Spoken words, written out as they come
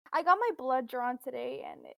I got my blood drawn today,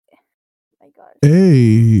 and my God.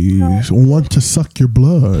 Hey, want to suck your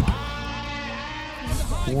blood?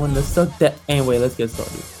 Want to suck that? Anyway, let's get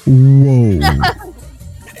started. Whoa.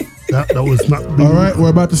 that was not. All right, we're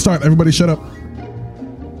about to start. Everybody, shut up.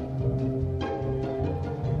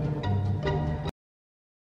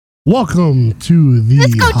 Welcome to the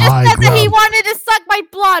Cisco just high said that ground. he wanted to suck my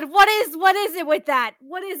blood. What is it with that?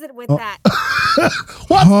 What is it with that?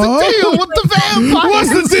 What's the deal with the vampire? What's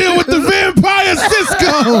the deal with the vampire,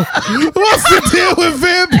 Cisco? What's the deal with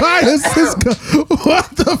vampire, Cisco? What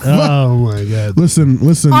the fuck? Oh my God! Listen, On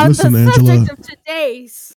Angela. the subject of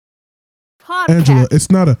today's podcast. Angela,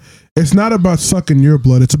 it's not about sucking your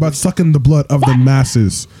blood. It's about sucking the blood of the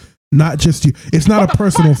masses, not just you. It's not a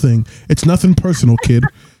personal thing. It's nothing personal, kid.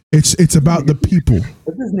 It's about the people.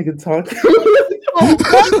 What this nigga talking?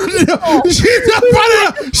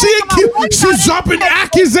 She's dropping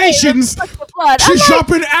accusations. She's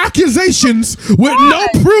dropping accusations with no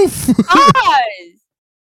proof.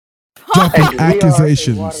 Dropping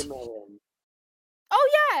accusations. Oh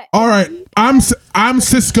yeah. All right, I'm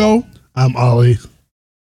Cisco. I'm Ollie.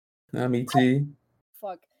 I'm E.T.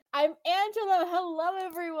 Fuck. I'm Angela. Hello,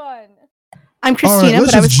 everyone. I'm Christina,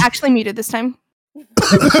 let's but I was just- actually muted this time.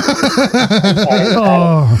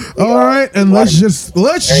 Oh, All right, and let's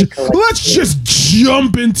just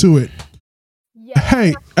jump into it. Yeah.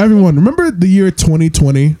 Hey, everyone, remember the year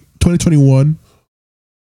 2020, 2021?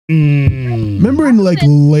 Remember in like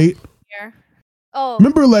late Oh.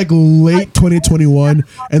 Remember like late 2021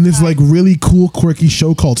 and this like really cool quirky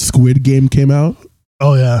show called Squid Game came out?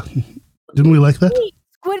 oh yeah. Didn't we like that? Wait,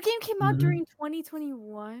 Squid Game came out during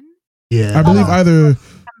 2021. Yeah. I believe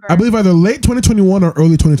either late 2021 or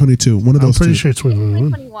early 2022. One of I'm those pretty two. sure it's 2021.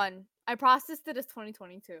 2021. I processed it as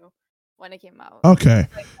 2022 when it came out. Okay.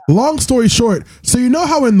 Long story short, so you know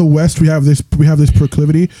how in the West we have this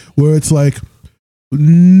proclivity where it's like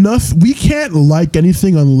nothing, we can't like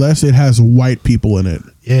anything unless it has white people in it.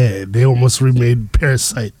 Yeah, they almost remade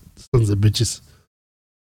Parasite. Sons of bitches.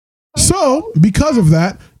 So, because of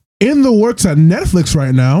that, in the works at Netflix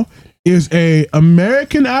right now is a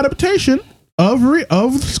American adaptation of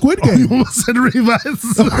Squid You Game. almost said revise.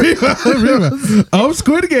 Of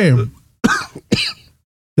Squid Game.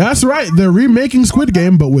 That's right. They're remaking Squid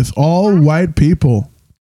Game, but with all white people.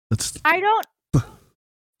 That's I don't.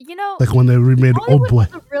 You know, like when they remade Old Hollywood Boy.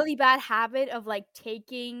 has a really bad habit of like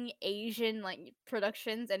taking Asian like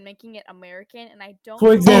productions and making it American, and I don't. For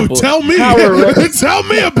Oh, example, tell me. Power Rangers. Tell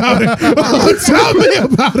me about it. Oh, tell me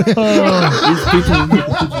about it. These people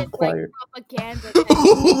Like, required. propaganda.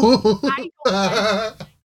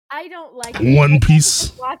 I don't like it. One I can't Piece.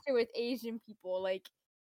 just watch it with Asian people. Like,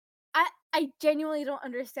 I genuinely don't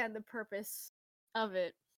understand the purpose of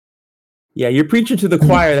it. Yeah, you're preaching to the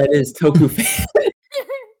choir that is Toku fan.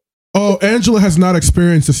 Oh, Angela has not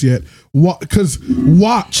experienced this yet. Because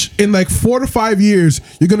watch in like 4 to 5 years,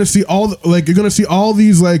 you're gonna see all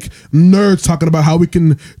these like nerds talking about how we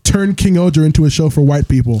can turn King Oger into a show for white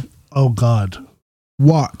people. Oh God.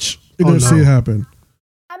 Watch, you're Oh, gonna see no. it happen.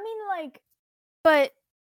 I mean, like, but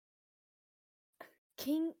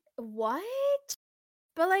what?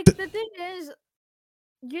 But like, the thing is,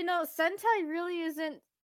 you know, Sentai really isn't.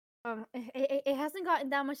 It hasn't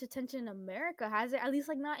gotten that much attention in America, has it? At least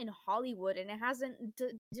like not in Hollywood, and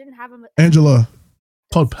it didn't have a. Angela,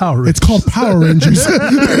 Called Power Rangers. it's called Power Rangers.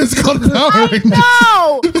 It's called Power Rangers.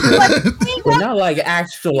 No, But not like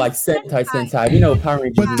actual like Sentai. You know, Power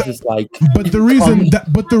Rangers But is just like. But the reason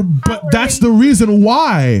that's the reason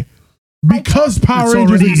why. Because Power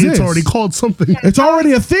Rangers exists. It's already called something. It's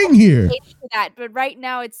already a thing here. for that, but right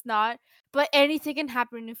now it's not. But anything can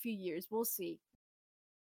happen in a few years. We'll see.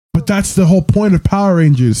 But that's the whole point of Power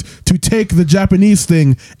Rangers, to take the Japanese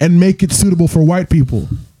thing and make it suitable for white people.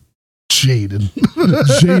 Jaden.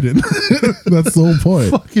 Jaden. That's the whole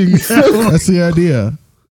point. Fucking hell. That's the idea.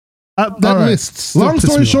 That All right. list still Long pissed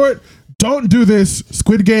story me off. short, don't do this.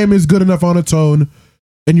 Squid Game is good enough on its own.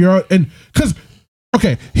 Because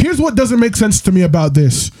okay, here's what doesn't make sense to me about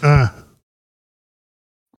this.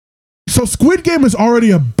 So Squid Game is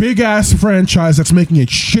already a big ass franchise that's making a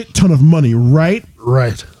shit ton of money, right?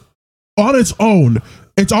 Right. On its own.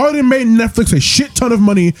 It's already made Netflix a shit ton of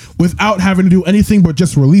money without having to do anything but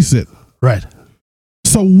just release it. Right.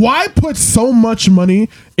 So why put so much money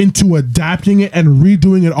into adapting it and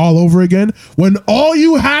redoing it all over again when all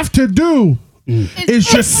you have to do is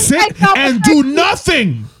just sit and do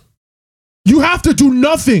nothing? You have to do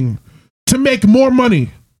nothing to make more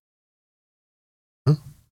money.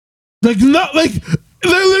 Like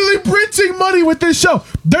They're literally printing money with this show.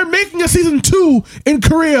 They're making a season 2 in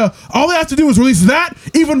Korea. All they have to do is release that,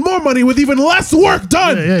 even more money with even less work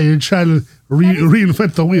done. Yeah, you're trying to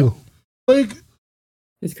reinvent the wheel. Like,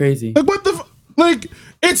 It's crazy. like what the like?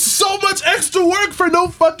 It's so much extra work for no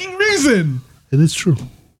fucking reason. It is true.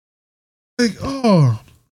 Like, oh,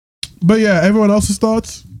 but yeah. Everyone else's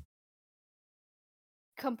thoughts?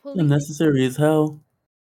 Completely. Unnecessary as hell.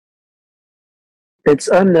 It's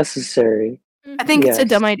unnecessary. I think it's a Yes.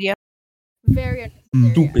 dumb idea. Very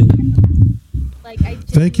unnecessary. Stupid. Like I.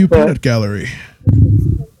 Thank you, But- Peanut Gallery.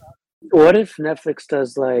 What if Netflix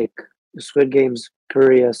does like Squid Games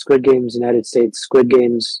Korea, Squid Games United States, Squid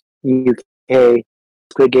Games UK,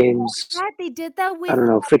 Squid Games, God, they did that with. I don't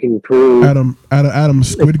know, freaking Peru. Adam.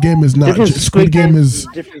 Squid Game is not. Different Squid Game is.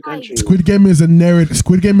 different countries. Squid Game is a narrative.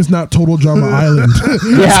 Squid Game is not Total Drama Island.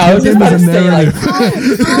 Yeah, I was Squid just Game about to is a say, like,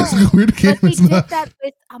 narrative. Squid Game But they is did not. that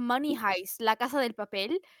with a money heist, La Casa del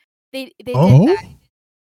Papel. They Oh, did that.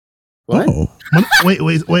 what? oh,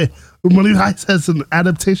 Wait. Money Heist has an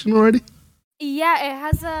adaptation already? Yeah, it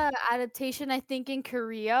has a adaptation, I think, in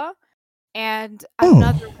Korea, and Oh.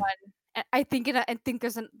 another one. I think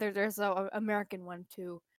there's a American one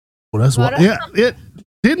too. Well, that's But, what. Yeah, it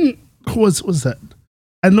didn't. What was that?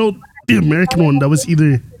 I know the American one. That was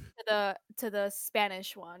either. To the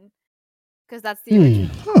Spanish one, because that's the original.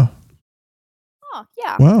 huh. Oh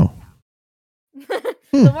yeah. Wow.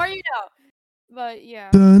 The more you know. But yeah.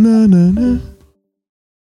 Da-na-na-na.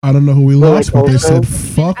 I don't know who we Well, lost, like, but they also- said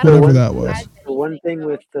fuck I don't whatever know that what- was. The one thing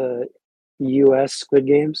with the US Squid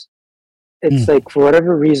Games, it's Hmm. like for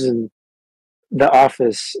whatever reason, The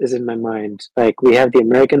Office is in my mind. Like we have the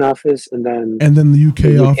American Office and then And then the the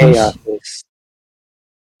UK UK office. office.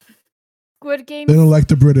 Squid Games. They don't like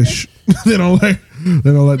the British. they don't like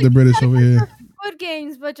the British over here. Squid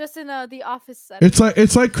Games, but just in the office setting.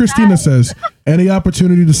 It's like Christina says. Any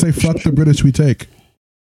opportunity to say fuck the British, we take.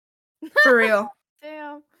 For real.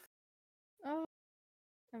 Damn. Oh,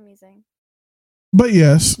 amazing. But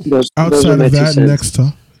yes, Those are outside my of two that,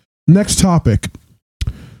 cents. next topic.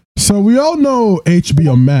 So we all know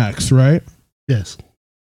HBO Max, right? Yes.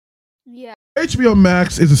 Yeah. HBO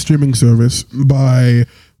Max is a streaming service by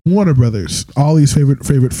Warner Brothers, Ollie's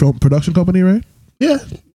favorite film production company, right? Yeah.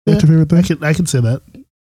 That's your favorite thing? I can say that.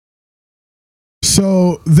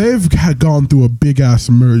 So they've gone through a big ass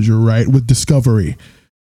merger, right, with Discovery,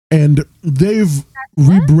 and they've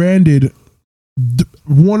rebranded.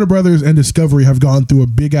 Warner Brothers and Discovery have gone through a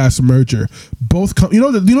big ass merger. Both,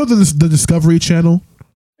 the Discovery Channel.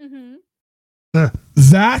 Mm-hmm.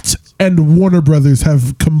 That and Warner Brothers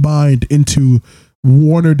have combined into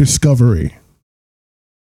Warner Discovery,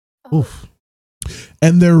 Oof.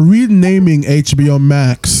 and they're renaming HBO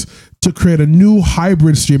Max to create a new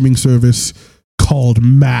hybrid streaming service called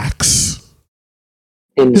Max.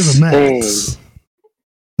 To the Insane. max.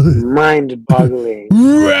 Mind-boggling.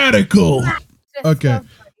 Radical. Okay.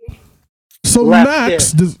 So Left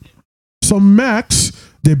Max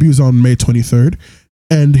debuts on May 23rd,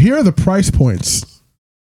 and here are the price points.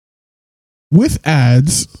 With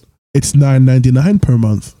ads, it's $9.99 per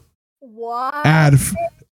month. What? Ad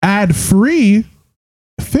free,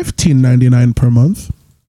 $15.99 per month,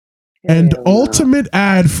 and Hell no. ultimate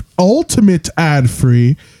ad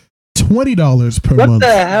free, $20 per What month.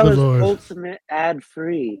 the hell Good is Lord. ultimate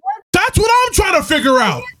ad-free? That's what I'm trying to figure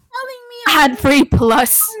out. Telling me Ad free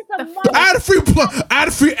plus. a month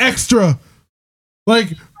Ad free extra, like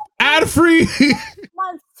ad free,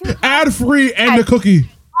 to ad free, and the cookie.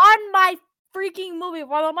 on my freaking movie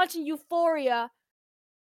while I'm watching Euphoria,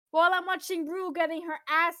 while I'm watching Rue getting her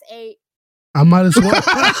ass ate. I might as well.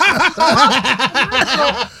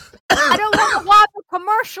 I don't want to watch a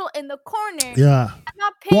commercial in the corner. Yeah. I'm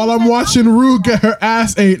not paying While I'm $10. watching Rue get her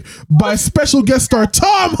ass ate by special guest star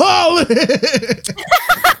Tom Holland.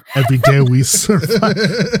 Every day we survive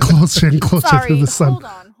closer and closer Sorry, to the sun.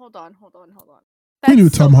 hold on. We knew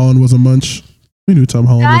That's Tom so- Holland was a munch. We knew Tom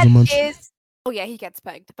Holland was That a munch. is. Oh yeah, he gets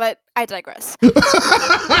pegged, but I digress.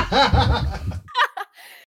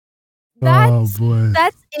 Oh That's boy.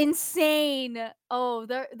 that's insane. Oh,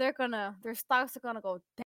 their stocks are gonna go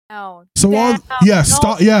down. So on, Down. yeah,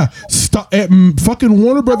 No. stock. Fucking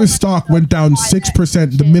Warner Brothers stock went down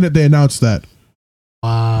 6% the minute they announced that.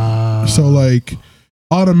 Wow. So like,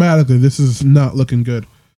 automatically, this is not looking good.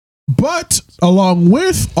 But along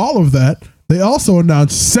with all of that, they also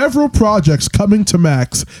announced several projects coming to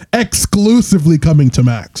Max, exclusively coming to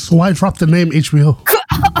Max. So why drop the name HBO?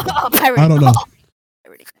 I don't know.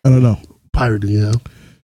 I don't know. Pirating, yeah.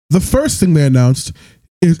 The first thing they announced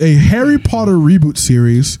is a Harry Potter reboot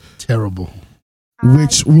series, Terrible.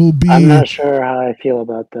 which will be I'm not sure how I feel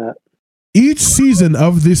about that. Each season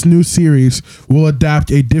of this new series will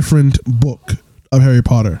adapt a different book of Harry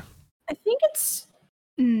Potter. I think it's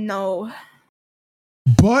no.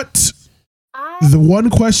 But the one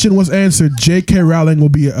question was answered. J.K. Rowling will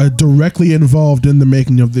be directly involved in the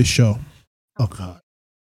making of this show. Oh God.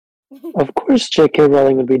 Of course, J.K.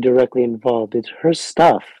 Rowling would be directly involved. It's her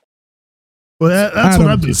stuff. Well, that's what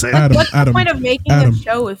I've been saying. What's the point of making a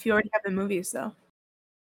show if you already have the movies, though?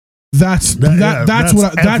 That's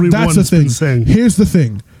the thing. Saying. Here's the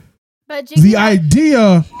thing. But The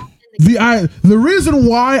idea, the reason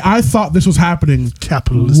why I thought this was happening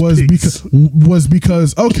Capitalist was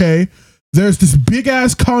because okay, there's this big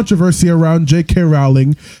ass controversy around J.K.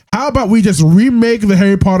 Rowling. How about we just remake the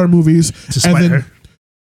Harry Potter movies Despite her?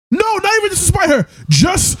 No, not even just despite her,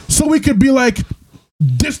 just so we could be like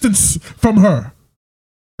distance from her.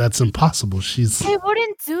 That's impossible. They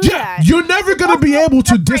wouldn't do Yeah, that. you're never gonna be able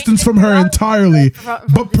to distance from her entirely,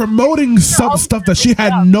 but promoting some stuff that she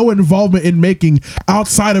had no involvement in making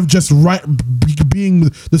outside of just being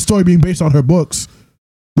the story being based on her books.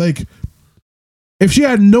 Like, if she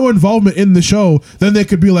had no involvement in the show, then they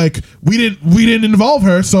could be like, we didn't involve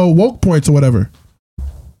her, so woke points or whatever.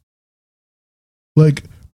 Like,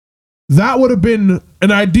 that would have been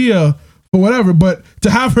an idea or whatever, but to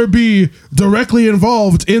have her be directly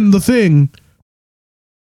involved in the thing,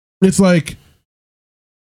 it's like,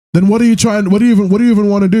 then what do you even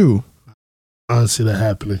want to do? I don't see that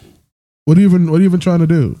happening. What are you even trying to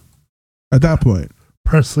do at that point?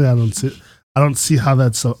 Personally, I don't see how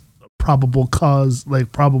that's a probable cause,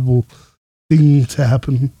 like probable thing to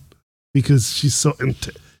happen, because she's so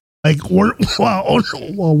into while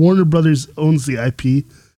Warner Brothers owns the IP,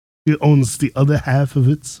 it owns the other half of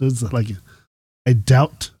it, so it's like I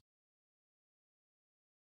doubt.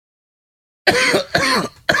 I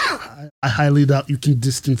highly doubt you can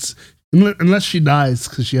distance unless she dies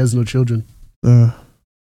because she has no children. But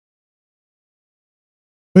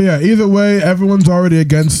yeah, either way, everyone's already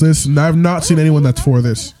against this, and I've not seen anyone that's for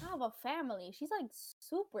this. Have a family. She's like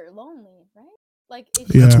super lonely, right? Like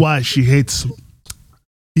Yeah. That's why she hates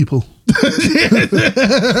people.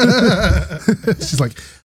 She's like,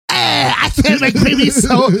 I can't make babies,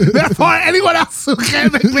 so therefore anyone else who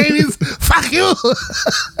can't make babies, fuck you.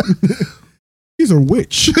 He's a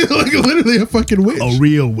witch. Like literally a fucking witch. A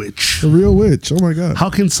real witch. A real witch. Oh my God. How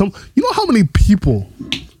can you know how many people,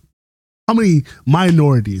 how many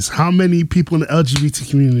minorities, how many people in the LGBT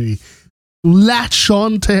community latch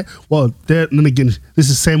on to, well, then again, this is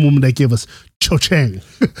the same woman that gave us Cho Chang.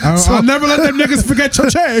 I'll never let them niggas forget Cho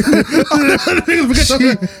Chang.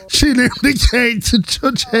 She named the gang to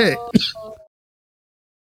Cho Chang.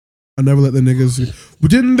 I'll never let the niggas. But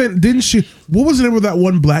didn't she? What was the name of that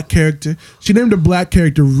one black character? She named a black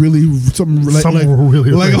character really something like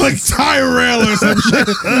Tyrell or some shit.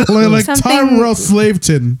 like Tyrell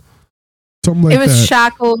Slaveton. Something like that. It was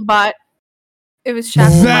Shacklebot. It was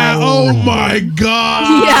Shacklebot. Oh my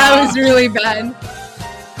God. Yeah, it was really bad.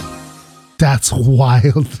 That's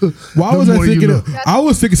wild. Why was I thinking? I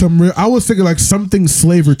was thinking like something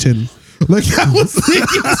Slaverton. Like I was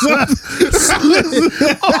thinking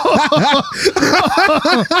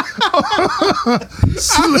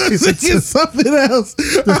something else.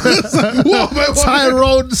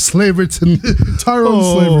 Tyrone Slaverton. Tyrone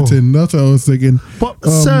Slaverton. That's what I was thinking. But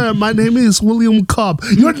sir, my name is William Cobb.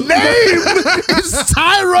 Your name is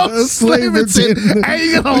Tyrone Slaverton, and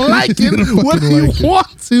you're gonna like it whether you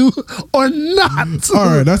want to or not.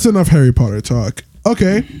 All right, that's enough Harry Potter talk.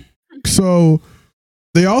 Okay, so.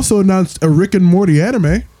 They also announced a Rick and Morty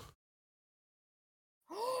anime.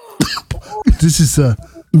 This is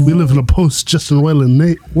we live in a post Justin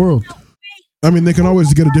Roiland world. I mean, they can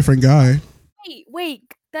always get a different guy.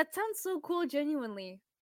 Wait, that sounds so cool. Genuinely,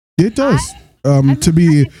 it does. To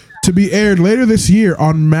be aired later this year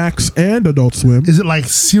on Max and Adult Swim. Is it like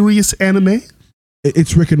serious anime?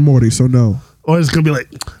 It's Rick and Morty, so no. Or it's gonna be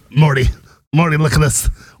like Morty, look at us.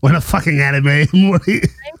 We're in a fucking anime, Morty.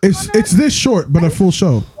 It's this short, but a full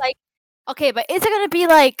show. Like, okay, but is it gonna be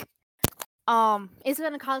like, is it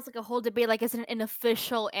gonna cause like a whole debate? Like, is it an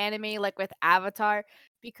official anime like with Avatar?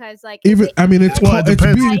 Because like, it's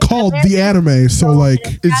being called the anime. So like,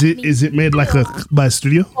 is it made like by a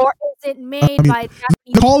studio? Or is it made by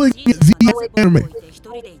calling it the anime?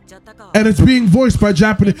 And it's being voiced by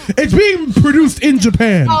Japanese. It's being produced in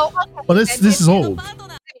Japan. Oh, okay. Well, this is old.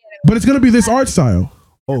 But it's gonna be this art style.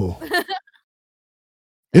 Oh.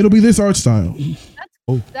 It'll be this art style.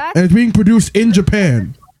 And it's being produced in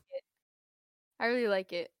Japan. I really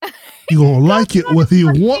like it. You're gonna like it whether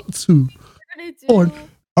you want to. Or,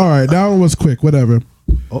 all right, that one was quick. Whatever.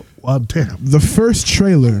 Oh, well, damn. The first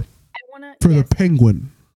trailer for the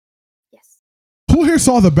Penguin. Yes. here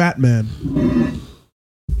saw the Batman?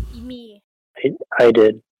 Me. I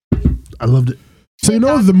did. I loved it. So you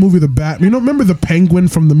know the movie The Bat. You know, remember the Penguin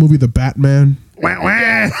from the movie The Batman? Wah,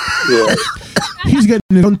 wah. Yeah. He's getting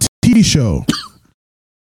his own TV show.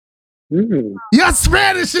 Mm. Your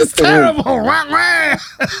Spanish is terrible. Wah, wah.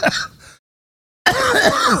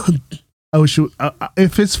 I wish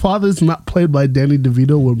if his father's not played by Danny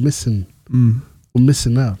DeVito, we're missing. We're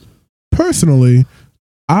missing out. Personally,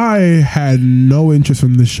 I had no interest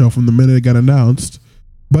in this show from the minute it got announced,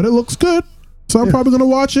 but it looks good, so I'm probably gonna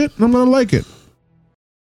watch it and I'm gonna like it.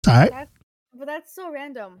 All right. But that's so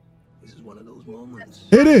random. This is one of those moments.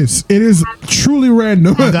 It is. It is truly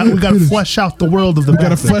random. We got to flesh out the world of the. We got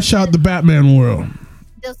to flesh out the Batman world.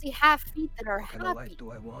 Does he have feet that are What kind of happy? life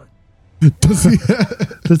do I want? Does he,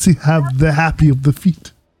 Does he have the happy of the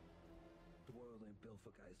feet? The world ain't built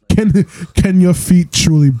for guys like can your feet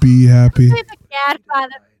truly be happy? He's a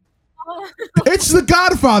Godfather. Oh. It's The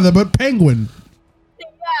Godfather, but Penguin.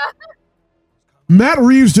 Matt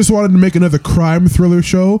Reeves just wanted to make another crime thriller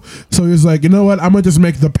show, so he was like, you know what? I'm gonna just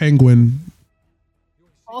make The Penguin.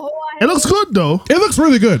 Oh, It looks good though. It looks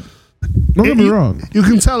really good. Don't get me wrong. You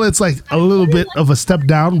can tell it's like a little bit of a step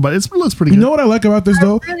down, but it looks pretty You good. know what I like about this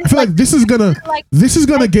though? I feel like this is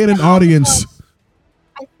gonna gain an audience.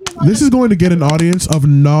 This is going to get an audience of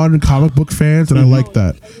non-comic book fans, and I like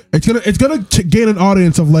that. It's gonna gain an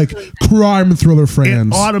audience of like crime thriller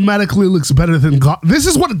fans. It automatically looks better than This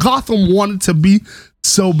is what Gotham wanted to be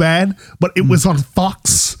so bad, but it was on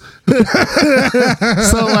Fox.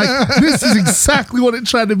 So like this is exactly what it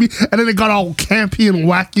tried to be, and then it got all campy and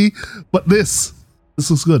wacky. But this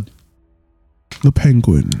looks good. The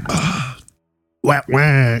Penguin. Whack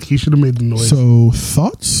whack. He should have made the noise. So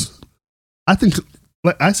thoughts? I think,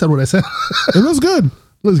 like I said what I said. It looks good.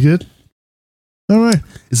 Looks good. All right.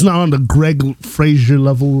 It's not on the Greg Fraser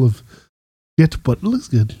level of shit, but it looks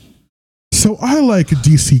good. So I like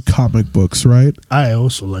DC comic books, right? I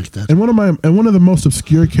also like that. And one of the most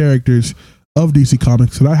obscure characters of DC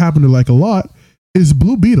Comics that I happen to like a lot is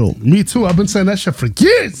Blue Beetle. Me too. I've been saying that shit for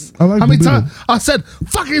years. I like How Blue many Beetle. times I said,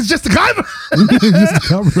 "Fuck it, it's just a Guyver." Just a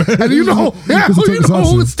cover. And you know, yeah, It's a you know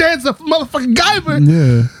tokusatsu. who stands the motherfucking Guyver?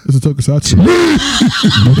 Yeah, it's a tokusatsu.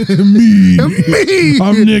 Me. Me.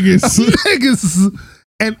 I'm niggas. Niggas.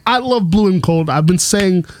 And I love Blue and Cold. I've been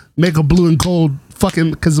saying make a Blue and Cold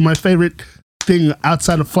fucking because my favorite thing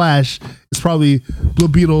outside of Flash is probably Blue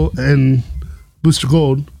Beetle and Booster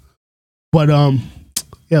Gold. But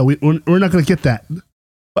yeah, we're not gonna get that,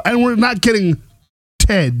 and we're not getting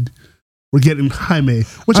Ted. We're getting Jaime,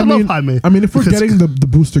 which I love Jaime. I mean, if we're getting the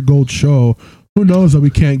Booster Gold show, who knows that we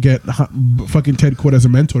can't get fucking Ted Quid as a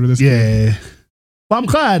mentor to this game. Yeah. Well, I'm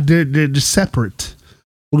glad they're just separate.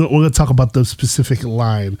 We're gonna talk about the specific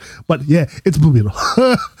line, but yeah, it's Blue Beetle.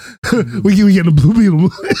 we get a Blue Beetle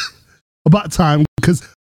about time because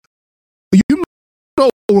you know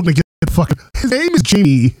we're gonna get fucking. His name is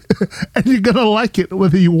Jamie, and you're gonna like it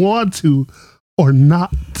whether you want to or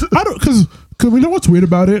not. I don't because we know what's weird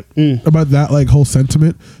about it about that like whole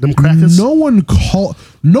sentiment. Them crackers. No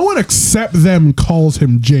one except them calls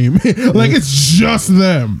him Jamie. Like it's just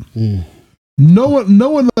them. No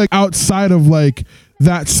one like outside of like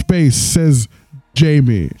that space says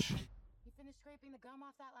Jamie.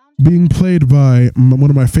 Being played by one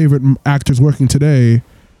of my favorite actors working today,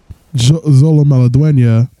 Zola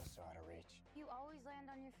Maladuena. You always land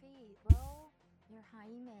on your feet, bro. You're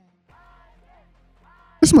Jaime.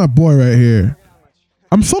 This is my boy right here.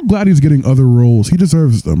 I'm so glad he's getting other roles. He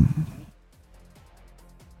deserves them.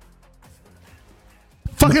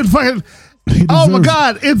 Fucking. He Oh my deserves-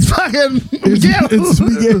 God! It's fucking Miguel. It's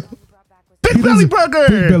Miguel. Big Belly Burger.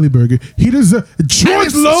 Big Belly Burger. He deserves.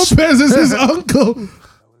 George Lopez is his uncle.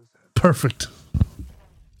 Perfect.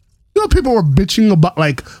 You know, people were bitching about,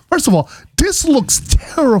 like, first of all, this looks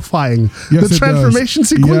terrifying. Yes, The it transformation does.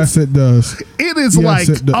 sequence, Yes, it does. it is Yes, like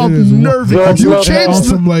it does. It is unnerving. George You Lopez. change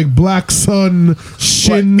Awesome, like Black Sun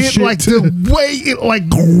shin it, shit. like the way it like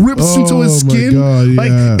grips into his Oh my skin. God, Like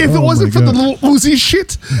yeah. if it Oh wasn't my for the God. little Uzi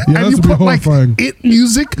shit, and that's you be put like horrifying. it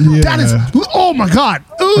music, that is Yeah. oh my God.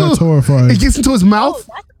 Ugh. That's horrifying. It gets into his mouth.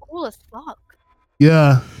 Oh, that's cool as fuck.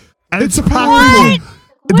 Yeah, and It's powerful.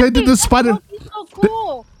 What? They did the spider. That's so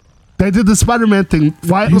cool. They did the Spider-Man thing.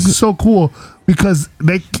 Why it looks so cool? Because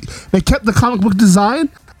they kept the comic book design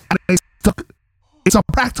and they stuck. It's a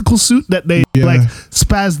practical suit that they like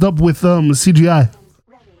spazzed up with CGI.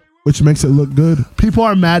 Which makes it look good. People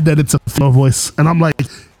are mad that it's a female voice, and I'm like,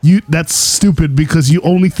 that's stupid because you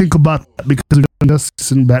only think about that because of Justice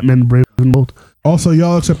and Batman Brave and Bold. Also,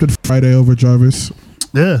 y'all accepted Friday over Jarvis.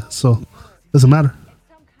 Yeah, so doesn't matter.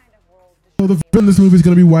 So the villain in this movie is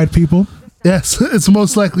going to be white people. Yes, it's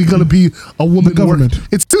most likely going to be a woman. The government.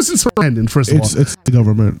 It's Susan Sarandon, first of all. It's the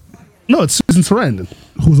government. No, it's Susan Sarandon.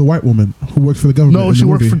 Who's a white woman who works for the government. No, she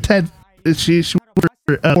worked for Ted. She worked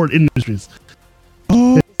for Ford Industries.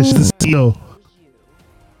 Oh, She's the CEO.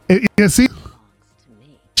 You see?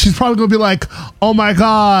 She's probably going to be like, oh my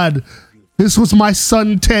God, this was my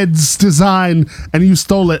son Ted's design and you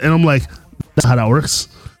stole it. And I'm like, that's how that works.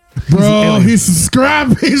 bro, he's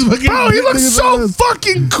scrappy. He's fucking. Bro, he looks so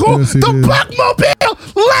fucking cool. Yes, The did.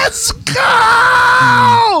 Blackmobile. Let's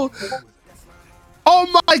go.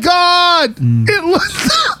 Oh my God. It looks.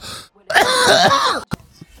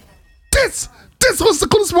 This was the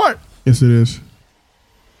coolest part. Yes, it is.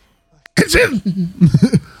 It's in.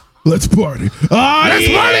 Let's party. Ah, Let's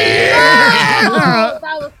party. Oh,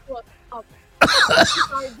 that was cool. Oh.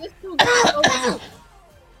 Sorry, this too good.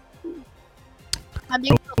 I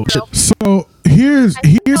mean, Oh, shit. So here's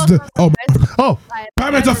the Oh,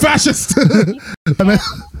 Batman's a fascist.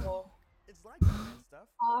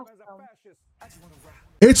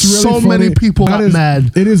 It's really so funny. many people That got is-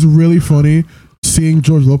 mad. It is really funny seeing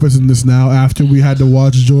George Lopez in this now after we had to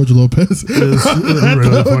watch George Lopez. It's really at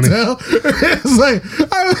the funny. hotel. It's like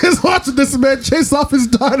I was watching this man chase off his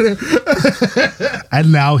daughter.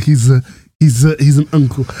 And now he's an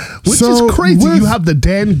uncle, which So is crazy. with- You have the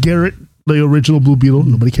Dan Garrett, the original Blue Beetle,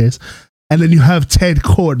 nobody cares, and then you have Ted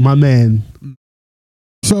Cord, my man.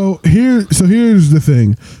 So here's the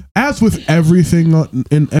thing. As with everything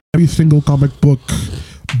in every single comic book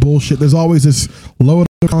bullshit, there's always this load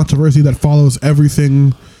of controversy that follows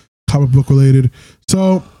everything comic book related.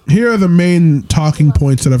 So here are the main talking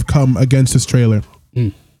points that have come against this trailer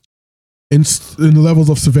in levels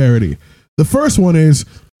of severity. The first one is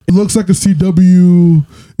it looks like a CW.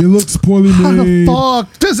 It looks poorly How the made.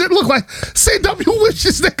 fuck does it look like? CW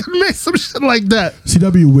wishes they could make some shit like that.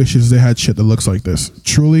 CW wishes they had shit that looks like this.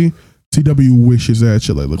 Truly, CW wishes they had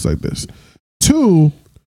shit that looks like this. Two,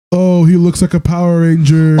 oh, he looks like a Power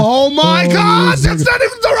Ranger. Oh my he God, looks that's like not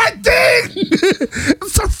even the right thing.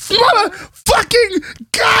 It's a motherfucking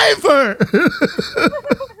Guyver.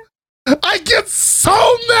 I get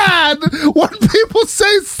so mad when people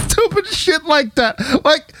say stupid shit like that.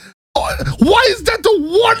 Like, why is that the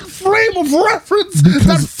one frame of reference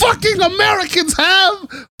that fucking Americans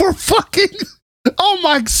have for fucking, oh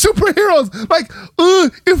my, superheroes? Like,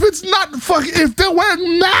 if it's not fucking, if they're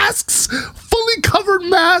wearing masks, fully covered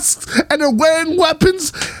masks, and they're wearing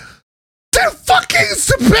weapons, they're fucking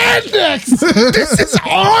spandex. This is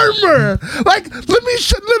armor. Like, let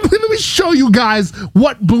me show you guys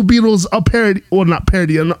what Blue Beetle's a parody, or not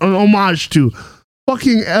parody, an homage to.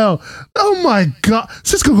 Fucking hell! Oh my God,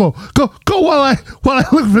 Cisco, go while I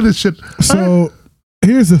look for this shit. So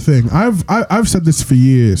here's the thing. I've said this for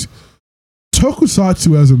years.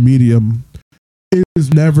 Tokusatsu as a medium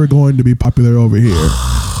is never going to be popular over here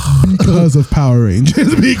because of Power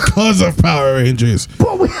Rangers. Because of Power Rangers.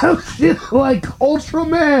 But we have shit like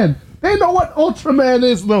Ultraman. They know what Ultraman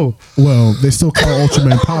is, though. Well, they still call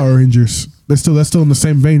Ultraman Power Rangers. That's still in the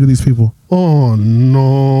same vein to these people. Oh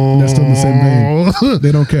no, They're still in the same vein.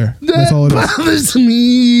 They don't care. That's all it is. Bothers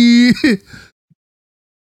me.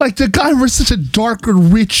 Like, the guy was such a dark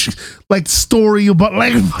and rich, like, story about,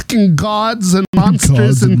 like, fucking gods and monsters,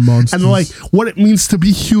 Gods and monsters. and like what it means to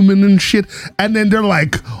be human and shit. And then they're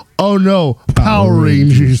like, oh no, Power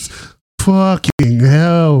Rangers. Fucking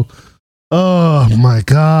hell. Oh my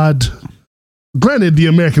God. Granted, the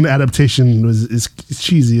American adaptation is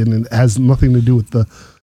cheesy and it has nothing to do with the.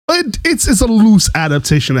 It's a loose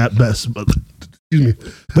adaptation at best, but excuse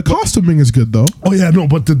me. The costuming is good though. Oh yeah, no,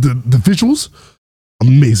 but the visuals,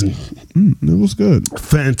 amazing. It was good.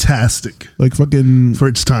 Fantastic. Like fucking For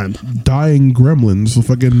its time. dying gremlins.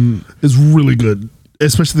 Fucking It's really good.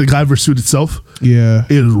 Especially the Guyver suit itself. yeah.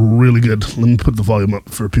 It is really good. Let me put the volume up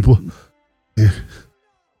for people. Yeah.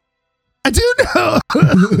 I do know.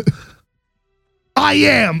 I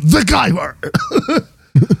am the Guyver.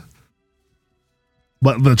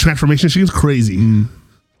 But the transformation scene is crazy. And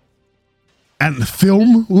the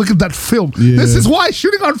film, look at that film. Yeah. This is why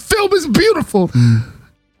shooting on film is beautiful.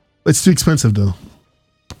 It's too expensive though.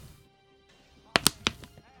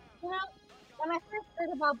 You know, when I first heard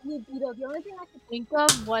about Blue Beetle, the only thing I could think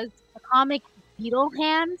of was the comic Beetle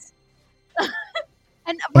Hands.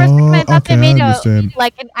 And for a second, I thought okay, they made I understand.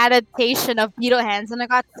 an adaptation of Beetle Hands, and I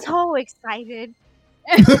got so excited.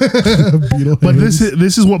 Beetle But hands.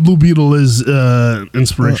 this is what Blue Beetle is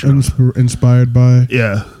inspiration. Inspired by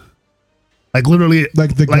Yeah. Like literally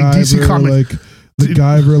like the like Guyver, DC Comics. like the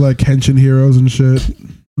Guyver, like henshin heroes and shit.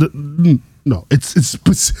 No, it's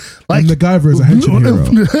like And the Guyver is a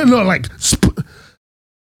henshin hero. No, like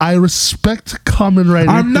I respect common writing.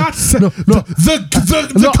 I'm not saying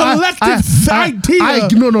the collective idea.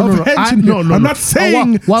 No. I'm not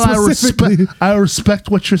saying while specifically. I respect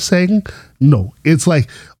what you're saying. No, it's like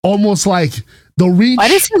almost like the reach. Why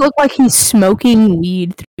does he look like he's smoking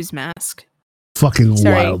weed through his mask? Fucking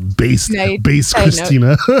Sorry. wild base Side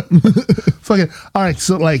Christina. Fucking all right.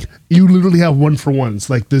 So like you literally have 1-for-1s.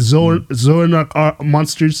 Like the Zoanarch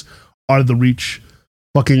monsters are the reach.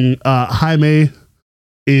 Fucking Jaime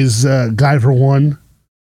is guy for one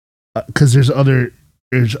because there's other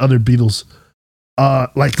Beetles.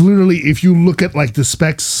 Like literally, if you look at like the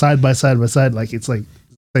specs side by side, like it's like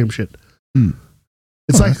same shit.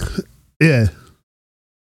 It's like yeah.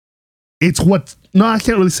 It's what no, I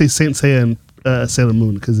can't really say Saint Seiya and Sailor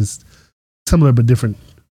Moon because it's similar but different,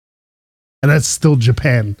 and that's still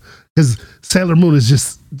Japan because Sailor Moon is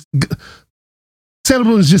just the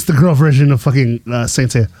girl version of fucking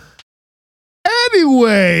Saint Seiya.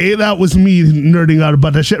 Anyway, that was me nerding out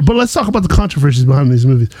about that shit. But let's talk about the controversies behind these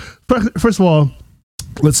movies. First of all,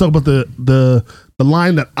 let's talk about the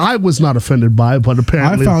line that I was not offended by, but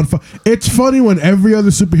apparently I found it's funny when every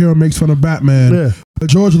other superhero makes fun of Batman. Yeah. But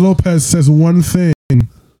George Lopez says one thing.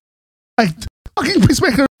 Like fucking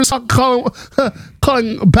Peacemaker is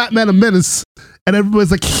calling Batman a menace, and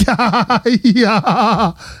everybody's like,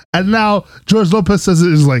 yeah. And now George Lopez says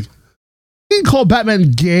it is like he called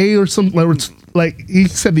Batman gay or something. Like he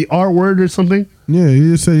said the R word or something. Yeah, he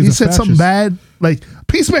just said he said something bad. Like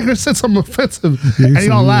Peacemaker said something offensive, and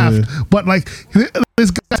y'all laughed. But like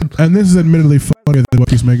this guy, and this is admittedly funnier than what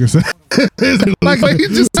Peacemaker said. like he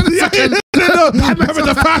just said it. No, Batman's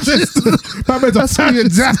a fascist. Batman's a That's what you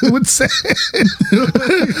exactly would say.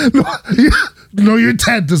 No, your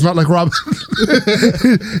Ted does not like Robin.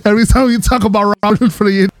 Every time you talk about Robin for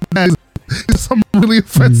the internet, there's something really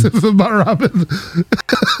offensive about Robin.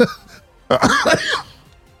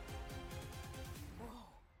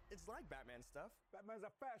 It's like Batman stuff. Batman's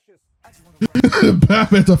a fascist.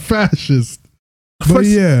 Batman's a fascist. But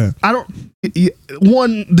yeah, I don't.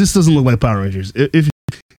 One, this doesn't look like Power Rangers. If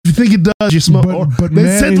you think it does, you smell. But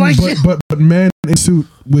man in suit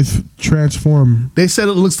with transform. They said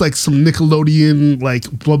it looks like some Nickelodeon like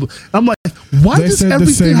blah blah. I'm like, why They does said the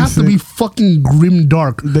everything same have to be fucking grim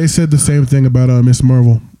dark? They said the same thing about Miss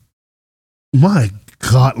Marvel. My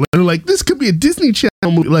God, they're like this could be a Disney Channel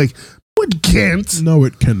movie. Like, it can't. No,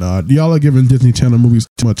 it cannot. Y'all are giving Disney Channel movies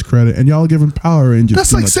too much credit, and y'all are giving Power Rangers. That's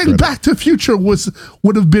too like much saying credit. Back to the Future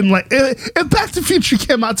would have been like if Back to the Future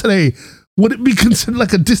came out today, would it be considered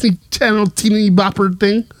like a Disney Channel teeny bopper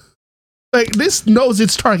thing? Like this knows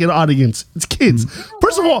its target audience. It's kids.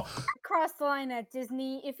 First of all, cross the line at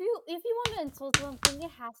Disney. If you want to insult something,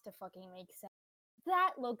 it has to fucking make sense.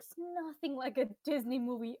 That looks nothing like a Disney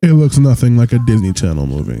movie. It looks nothing like a Disney Channel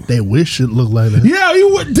movie. They wish it looked like that. Yeah,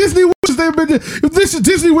 you would. Disney wishes they've been. If this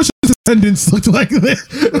Disney wishes Descendants looked like this.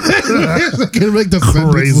 Can make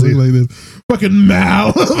Descendants Crazy. look like this. Fucking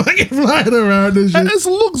Mal, fucking flying around and shit. And this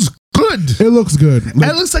looks good. It looks good. And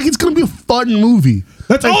it looks like it's gonna be a fun movie.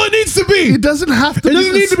 That's all it needs to be. It doesn't have to. It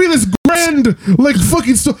doesn't need to be this grand, like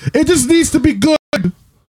fucking. It just needs to be good.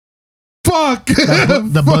 Fuck.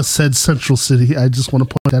 The bus said Central City. I just want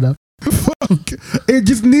to point that out. Fuck. It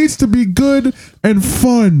just needs to be good and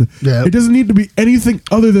fun. Yeah. It doesn't need to be anything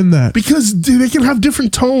other than that. Because they can have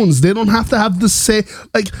different tones. They don't have to have the same.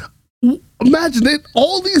 Like, imagine it.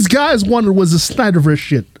 All these guys wanted was a Snyderverse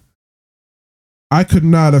shit. I could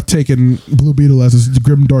not have taken Blue Beetle as this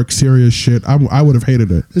grim, dark, serious shit. I would have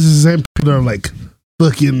hated it. This is the same people that are like,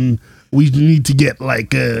 fucking, we need to get like,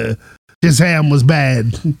 Shazam was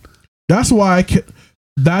bad. That's why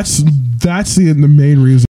that's the main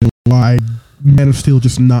reason why Man of Steel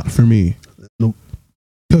just not for me. Nope.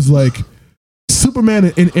 Because like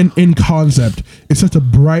Superman in concept is such a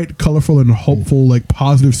bright, colorful, and hopeful, like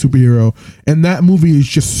positive superhero, and that movie is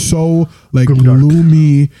just so like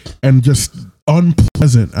gloomy and just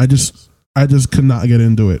unpleasant. I just could not get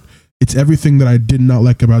into it. It's everything that I did not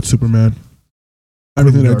like about Superman.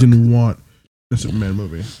 Everything that I didn't want in a Superman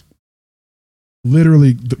movie.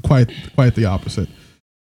 Literally quite the opposite.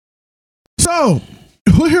 So,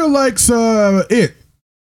 who here likes it?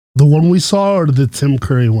 The one we saw or the Tim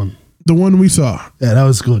Curry one? The one we saw. Yeah, that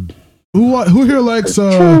was good. Who here likes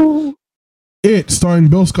It, starring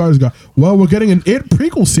Bill Skarsgård? Well, we're getting an It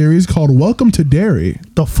prequel series called Welcome to Derry.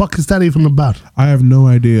 The fuck is that even about? I have no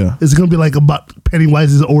idea. Is it gonna be like about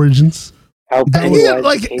Pennywise's origins? How Pennywise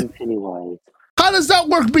like- became Pennywise. How does that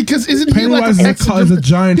work? Because isn't Pennywise he like is a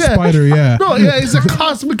giant spider, yeah. No, yeah, he's a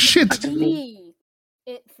cosmic shit.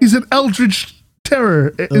 He's an eldritch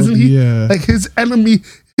terror, isn't he? Yeah. Like his enemy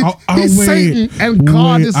He's wait, Satan and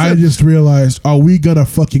God is. I just realized. Are we gonna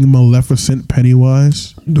fucking Maleficent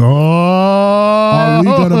Pennywise? No. Are we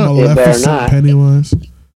gonna They better Maleficent not. Pennywise?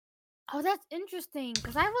 Oh, that's interesting.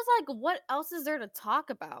 Because I was like, what else is there to talk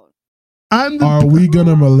about? Are we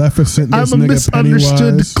gonna Maleficent this I'm a nigga misunderstood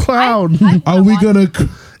Pennywise? clown. Are we gonna?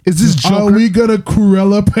 Is this Joker? Are we gonna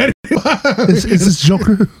Cruella Pennywise? Is this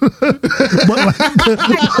Joker?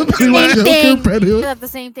 Same thing. Pennywise? That's the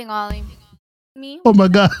same thing, Ollie. Me? Oh my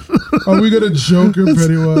God! Are we gonna Joker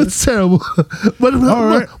Pennywise? That's terrible. But, All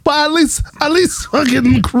right. but at least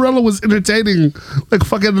fucking Cruella was entertaining. Like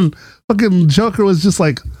fucking Joker was just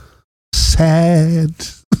like sad.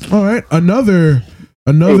 All right, another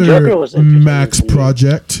Joker was interesting Max to me.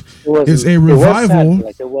 project It is a it was sad, revival. but,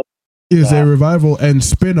 like, it was- Is a revival and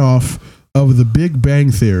spin-off of The Big Bang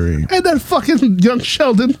Theory. And that fucking young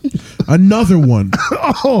Sheldon. Another one.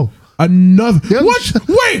 Oh, Another. Young What?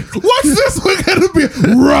 Wait, what's this one gonna be?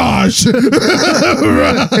 Raj.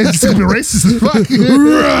 it's gonna be racist as fuck.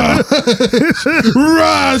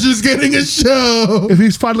 Raj is getting a show. If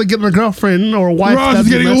he's finally getting a girlfriend or a wife, Raj is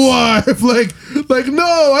that'd be getting a nice. wife. Like, no,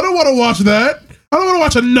 I don't want to watch that. I don't want to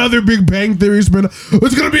watch another Big Bang Theory spin.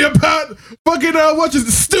 It's gonna be about fucking what's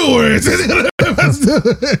his Stewards. It's gonna be about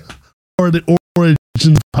Stewards. Or the origin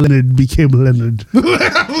of Leonard became Leonard.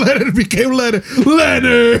 Leonard became Leonard.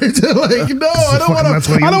 Leonard. Like, no, I don't want That's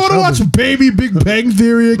to. what I don't want to watch Sheldon. Baby Big Bang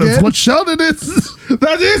Theory again. That's what Sheldon is.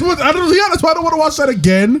 That is what I don't. Yeah, that's why I don't want to watch that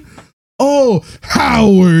again. Oh,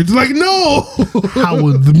 Howard. Like, no.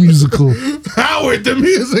 Howard the musical. Howard the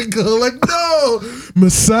musical. Like, no.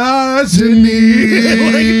 Misogyny.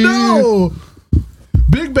 Like, no.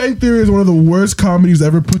 Big Bang Theory is one of the worst comedies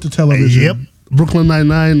ever put to television. Yep. Brooklyn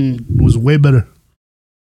Nine-Nine was way better.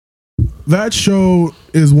 That show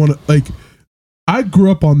is one of, like, I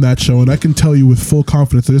grew up on that show, and I can tell you with full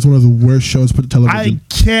confidence that it's one of the worst shows put to television.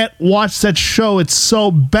 I can't watch that show. It's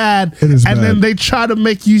so bad. It is and bad. then they try to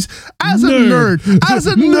make you as a nerd. As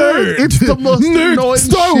a nerd, it's the most annoying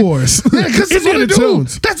Star shit. Wars. Yeah, because that's all they Indiana do.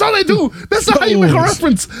 Jones. That's all they do. That's not Star how you make a Wars.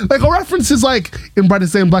 reference. Like a reference is like in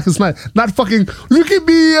Brightest Day and Blackest Night. Not fucking look at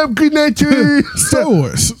me, I'm good natured. Star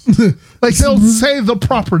Wars. Like they'll say the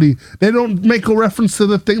property. They don't make a reference to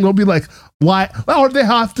the thing. They'll be like, why? Or they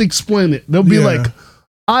have to explain it. They'll be Yeah. like,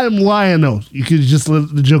 I'm Lion-O. You could just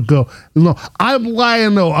let the joke go. No, I'm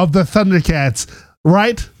Lion-O of the Thundercats,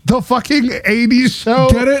 right? The fucking 80s show.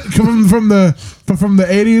 Get it? From the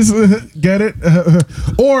 80s. Get it?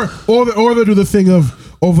 Or they do the thing of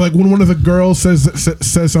like when one of the girls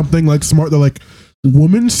says something like smart. They're like,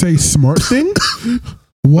 "Women say smart thing."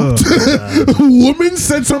 What? Woman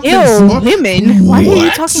said something Ew, smart. women. Why are you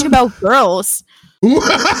What? talking about girls?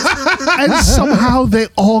 And somehow they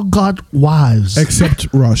all got wives. Except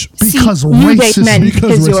Rush. Because See, you date racism. men Because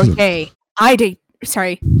because you're racism. gay.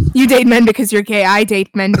 You date men because you're gay. I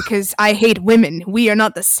date men because I hate women. We are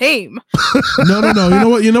not the same.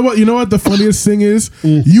 No. You know what? The funniest thing is,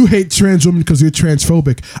 you hate trans women because you're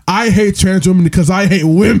transphobic. I hate trans women because I hate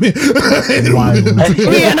women. Wild.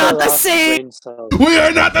 We are not the same. We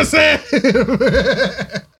are not the same.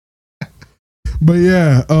 But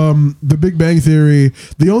yeah, The Big Bang Theory.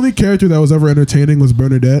 The only character that was ever entertaining was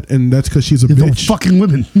Bernadette, and that's because she's a The bitch. fucking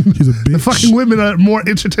women. She's a bitch. The fucking women are more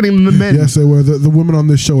entertaining than the men. Yes, they were. The women on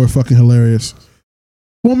this show are fucking hilarious.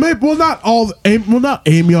 Well, not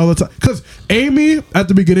Amy all the time. Because Amy at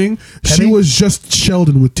the beginning, she Penny? was just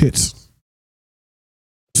Sheldon with tits.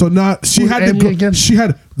 So she Who's had Amy to again? she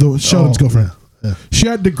had the Sheldon's Oh, girlfriend. yeah. She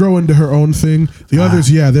had to grow into her own thing. The others,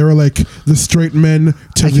 yeah, they were like the straight men.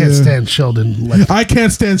 I can't stand Sheldon. Like, I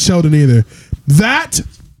can't stand Sheldon either. That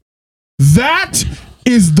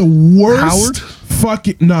is the worst. Howard?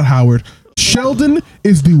 Fucking not Howard. Sheldon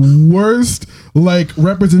is the worst like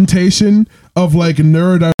representation of like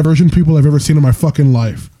neurodivergent people I've ever seen in my fucking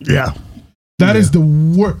life. yeah. That is the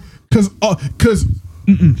worst. Because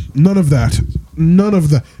none of that. None of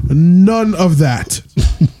that.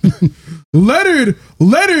 Leonard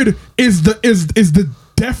is the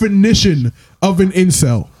definition of an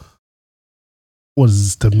incel. What is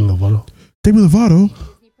this, Demi Lovato? Demi Lovato.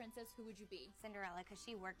 Disney princess, who would you be? Cinderella, because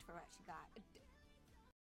she worked for what she got.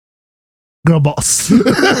 Girl boss.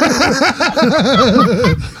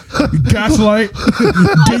 Gaslight.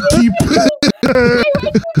 Gatekeep.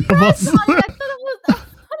 Girl boss.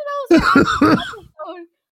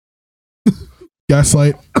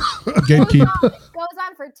 Gaslight. Gatekeep. Goes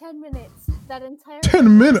on for 10 minutes. That entire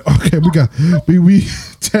 10 minutes. Okay, we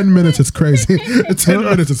 10 minutes is crazy. 10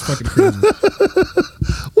 minutes is fucking crazy.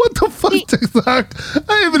 What the fuck, TikTok?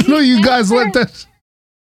 I didn't even know you guys let that.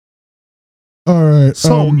 All right.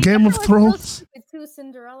 So, Game of Thrones? To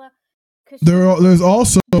Cinderella, There's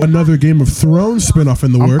also another Game of Thrones spinoff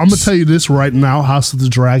in the works. I'm gonna tell you this right now: House of the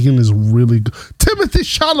Dragon is really good. Timothy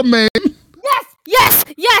Chalamet.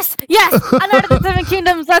 Yes! Another the Seven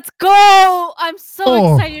Kingdoms. Let's go! I'm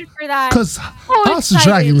so excited for that. Because House of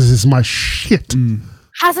Dragons is my shit.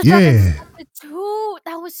 House of Dragons 2.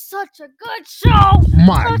 That was such a good show.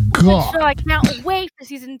 My God, I can't wait for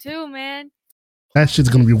season 2, man. that shit's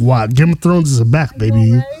gonna be wild. Game of Thrones is back,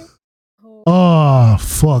 baby. Oh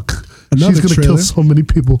fuck! Another She's gonna trailer kill so many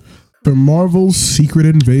people. for Marvel's Secret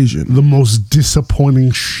Invasion. The most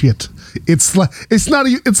disappointing shit. It's like it's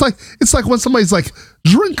like when somebody's like,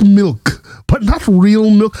 drink milk, but not real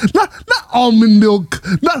milk, not almond milk,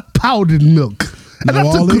 not powdered milk. And Now,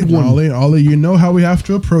 that's a good one. Ollie, you know how we have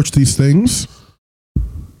to approach these things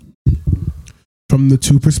from the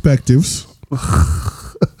two perspectives.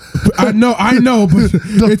 I know, but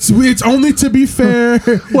it's only to be fair.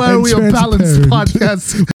 Why are we a balanced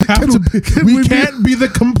podcast? We can't be the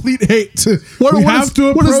complete hate. What is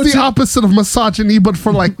the opposite of misogyny, but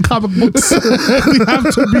for like comic books?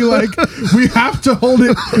 we have to hold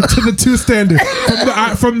it to the two standards.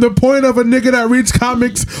 From the point of a nigga that reads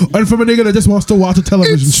comics and from a nigga that just wants to watch a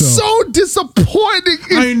television show. So disappointing.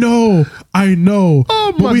 I know.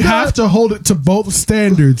 Oh but we have to hold it to both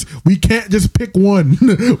standards. We can't just pick one.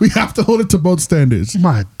 We have to hold it to both standards.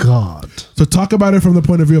 My God. So talk about it from the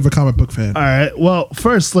point of view of a comic book fan. All right. Well,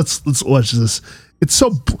 first let's watch this. It's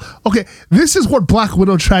so okay. This is what Black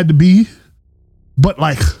Widow tried to be, but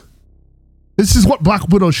like, this is what Black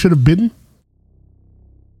Widow should have been.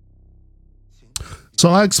 So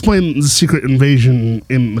I'll explain the Secret Invasion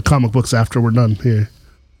in the comic books after we're done here.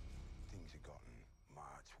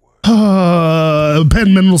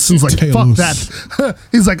 Ben Mendelsohn's like, fuck that.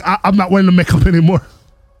 He's like, I'm not wearing the makeup anymore.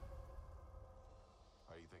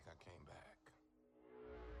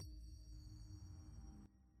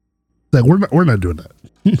 Like, we're not doing that.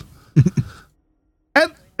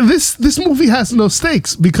 And this movie has no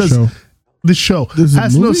stakes because this show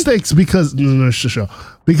has no stakes because it's the show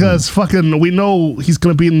because fucking we know he's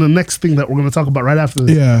gonna be in the next thing that we're gonna talk about right after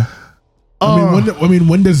this. Yeah.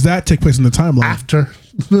 When does that take place in the timeline? After.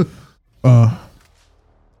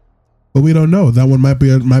 But we don't know. That one might be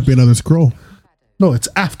another scroll. No, it's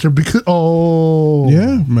after because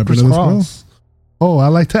might be another scroll. Oh, I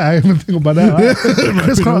like that. I didn't even think about that.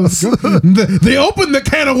 They opened the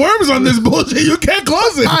can of worms on this bullshit. You can't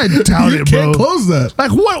close it. I doubt it, bro. You can't close that.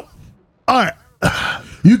 Like what? All right.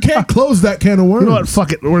 You can't close that can of worms. You know what?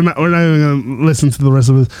 Fuck it. We're not even gonna listen to the rest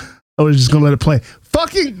of it. We're just gonna let it play.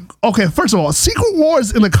 Fucking okay. First of all, Secret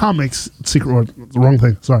Wars in the comics. Secret War. The wrong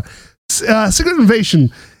thing. Sorry. Secret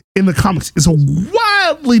Invasion in the comics is a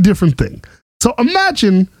wildly different thing. So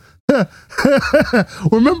imagine.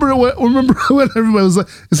 remember when everybody was like,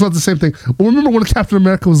 it's not the same thing. But remember when Captain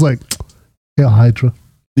America was like, "Hail Hydra."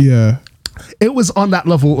 Yeah. It was on that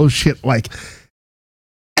level of shit. Like,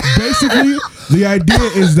 basically, the idea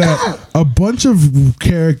is that a bunch of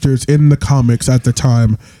characters in the comics at the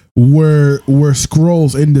time were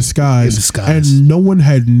Skrulls in disguise, and no one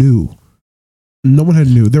had knew.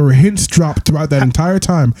 There were hints dropped throughout that entire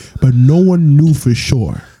time, but no one knew for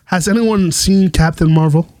sure. Has anyone seen Captain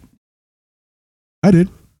Marvel? I did.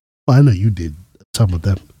 Well, I know you did. Some of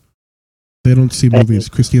them. They don't see movies.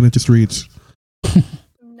 Christina just reads.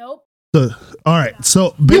 Nope. All right.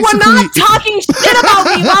 So basically, you are not talking shit about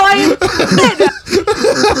me while I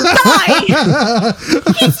die. He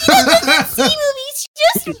doesn't see movies. She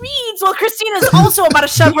just reads while Christina's also about to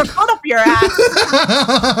shove her foot up your ass.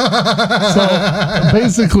 So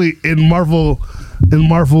basically, in Marvel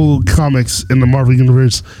comics, in the Marvel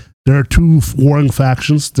universe, there are two warring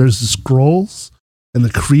factions. There's the Skrulls and the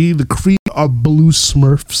Kree. The Kree are blue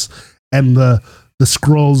Smurfs, and the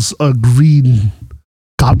Skrulls are green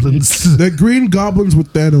goblins. They're green goblins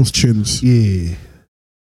with Thanos chins. Yeah.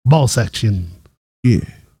 Ballsack chin. Yeah.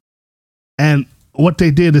 And what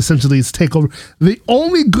they did essentially is take over. The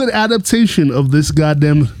only good adaptation of this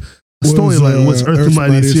goddamn storyline was Earth's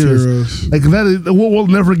Mightiest Heroes. Like that, we'll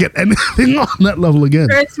never get anything on that level again.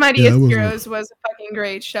 Earth's Mightiest Heroes was a fucking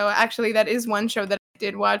great show. Actually, that is one show that I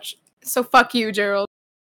did watch. So fuck you, Gerald.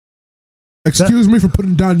 Excuse me for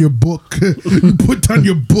putting down your book. You put down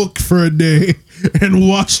your book for a day and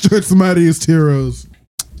watched Earth's Mightiest Heroes.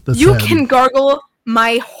 You can gargle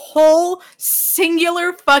my whole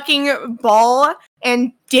singular fucking ball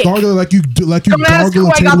and dick. Gargle like you gargle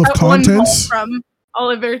a table of contents. From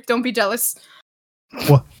Oliver, don't be jealous.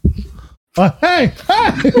 What? Hey!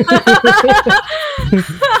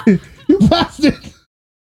 You bastard!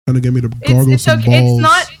 Trying to get me to gargle some balls.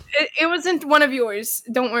 It wasn't one of yours.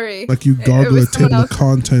 Don't worry. Like you It goggle a was someone table of else.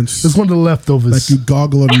 contents. It's one of the leftovers. Like you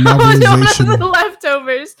goggle a Oh, no, one of novelization. the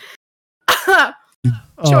leftovers. Oh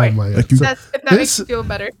Sure. Like my god. you- If that makes you feel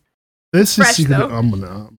better. This is Fresh, secret. though. I'm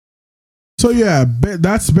gonna. So yeah,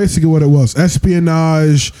 that's basically what it was.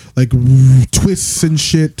 Espionage, like twists and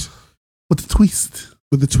shit. With the twist.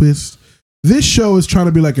 With the twist. This show is trying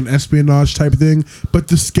to be like an espionage type thing, but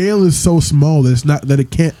the scale is so small that it's not that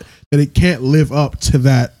it can't live up to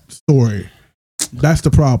that story. That's the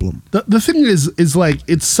problem. The thing is like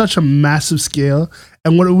it's such a massive scale,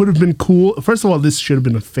 and what it would have been cool. First of all, this should have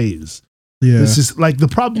been a phase. Yeah. This is like the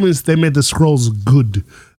problem is they made the scrolls good.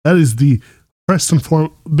 That is the first and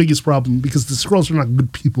biggest problem because the scrolls are not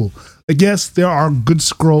good people. I guess there are good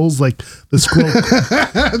scrolls like the scroll.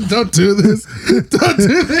 Don't do this. Don't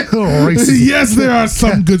do this. Oh, racist. Yes, there are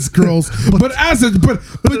some good scrolls, but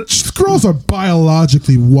scrolls are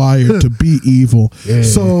biologically wired to be evil. Yeah.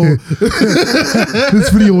 So This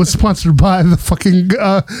video was sponsored by the fucking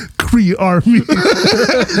Kree army.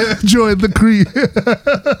 Join the Kree.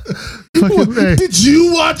 Fucking A. did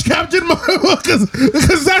you watch Captain Marvel?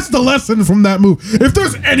 Because that's the lesson from that movie. If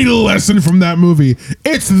there's any lesson from that movie,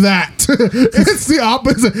 it's that. It's the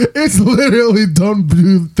opposite. It's literally don't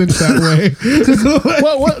think that way.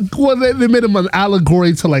 Well, they made him an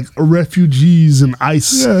allegory to like refugees and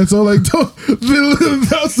ICE. Yeah, so like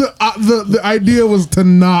that's the idea was to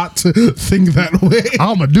not think that way.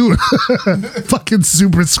 I'm gonna do it. Fucking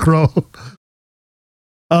Super Scroll.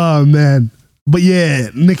 Oh man. But yeah,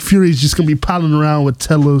 Nick Fury is just gonna be piling around with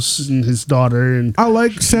Telos and his daughter, and I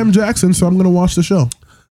like Sam Jackson, so I'm gonna watch the show.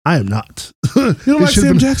 I am not. You don't like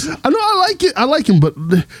Sam Jackson? I know I like it. I like him, but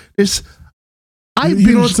it's I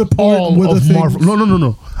You don't binged support all with the of things? Marvel.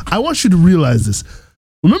 No. I want you to realize this.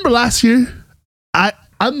 Remember last year?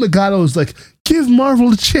 I'm the guy that was like, give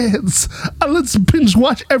Marvel a chance. Let's binge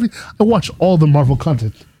watch I watch all the Marvel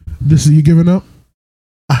content. This is you giving up?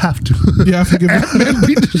 I have to. You have to give up. Ant-Man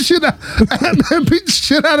beat the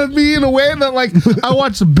shit out of me in a way that like I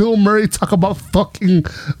watched Bill Murray talk about fucking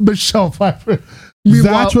Michelle Pfeiffer.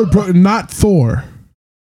 Meanwhile, That's what brought not Thor.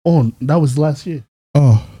 Oh, that was last year.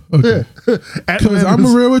 Oh, okay. Because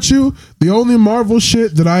I'm real with you, the only Marvel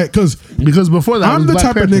shit that because before that I'm was the Black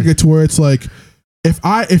type Panther. of nigga to where it's like if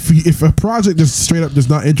a project just straight up does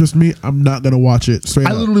not interest me, I'm not gonna watch it straight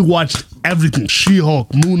I up. literally watched everything: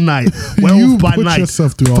 She-Hulk, Moon Knight, You Werewolf by put Night,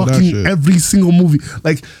 yourself through all that fucking shit. every single movie.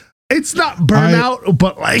 Like it's not burnout,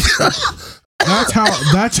 but like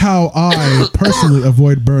That's how I personally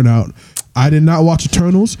avoid burnout. I did not watch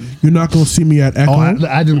Eternals. You're not gonna see me at Echo.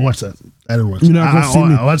 I didn't watch that. I didn't watch. You're not gonna see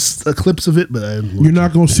me. I watched clips of it, but I didn't watch You're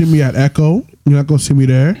not gonna see me at Echo. You're not gonna see me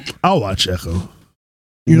there. I'll watch Echo.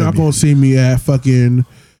 You're not gonna see me at fucking.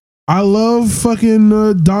 I love fucking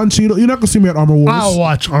Don Cheadle. You're not gonna see me at Armor Wars. I'll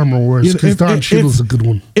watch Armor Wars You know, because if- Don if- Cheadle's a good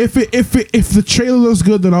one. If the trailer looks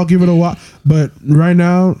good, then I'll give it a watch. But right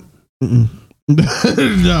now,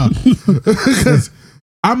 no, because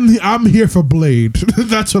I'm here for Blade.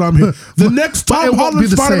 That's what I'm here. The next but it Tom won't be Holland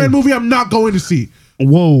the Spider-Man same. movie, I'm not going to see.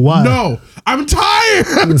 Whoa, why? No, I'm tired.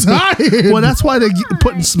 I'm tired. Well, that's why they're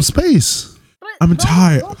putting some space. I'm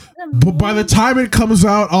tired. But by the time it comes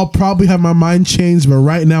out, I'll probably have my mind changed. But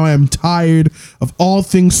right now, I am tired of all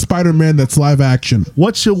things Spider-Man that's live action.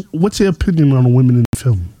 What's your opinion on women in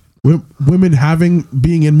film? Women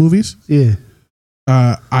being in movies? Yeah.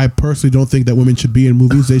 I personally don't think that women should be in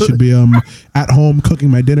movies. They should be at home cooking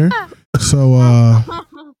my dinner. So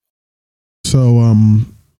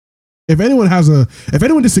if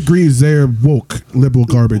anyone disagrees, they're woke liberal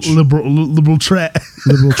garbage. Liberal trash.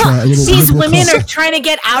 Liberal trash. These women are trying to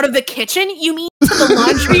get out of the kitchen? You mean to the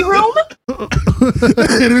laundry room?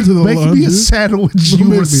 into the Make me laundry. a sandwich, Make you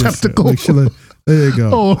me a receptacle. sandwich. There you go.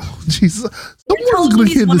 Oh, Jesus. You're telling me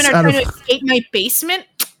these women are trying to escape my basement?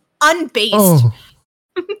 Unbased. Oh,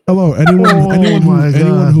 Hello, anyone Oh my God.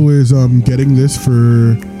 anyone who is getting this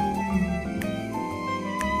for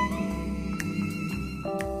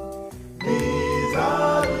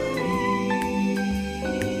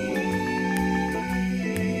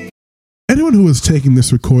anyone who is taking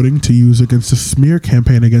this recording to use against a smear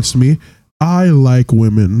campaign against me, I like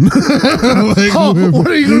women. I like women. what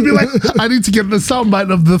are you gonna be like? I need to get the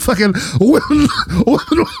soundbite of the fucking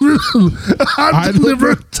I'm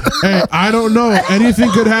delivered. Hey, I don't know. Anything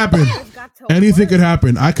could happen. Anything could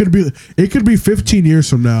happen. It could be 15 years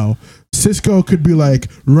from now. Cisco could be like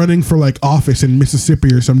running for like office in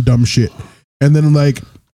Mississippi or some dumb shit. And then like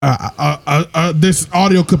this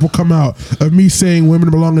audio clip will come out of me saying women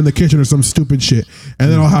belong in the kitchen or some stupid shit.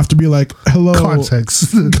 And then I'll have to be like, hello.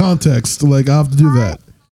 Context. Context. Like I'll have to do that.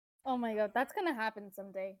 Oh my god. yo, that's gonna happen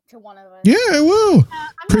someday to one of us. Yeah, it will.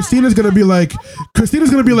 Christina's gonna be like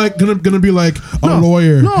gonna be like a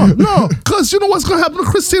lawyer. No, because you know what's gonna happen to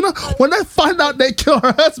Christina when they find out they kill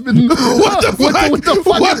her husband. What the fuck? What the fuck?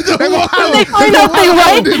 What the fuck? They find out they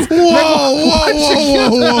what?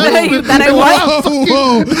 Whoa. That I what?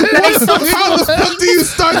 Whoa. How the fuck do you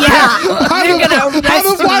start that? They're gonna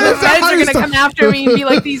arrest me. The feds are gonna come after me and be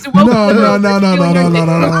like, these woke No. liberals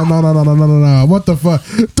What the fuck?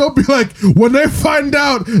 Don't be like, when they find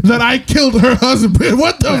out that I killed her husband.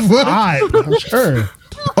 What the fuck? I'm sure.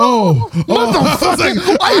 Oh, What the fuck?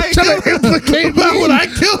 Why are you trying to implicate me? when I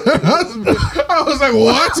killed her husband? I was like,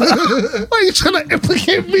 what? Why are you trying to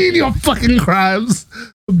implicate me in your fucking crimes,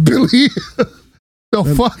 Billy? The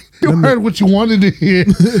fuck? You heard what you wanted to hear.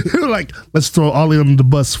 You're like, let's throw Ollie under the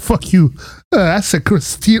bus. Fuck you. I said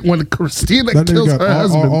Christine when Christina That kills nigga her got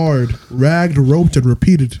husband. hard, ragged, roped, and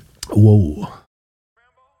repeated. Whoa.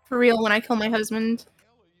 For real, when I kill my husband.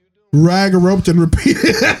 Rag, roped, and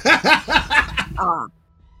repeated.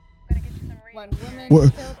 When women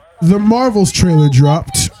What? kill The Marvels trailer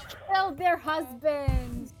dropped. their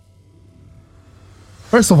husbands.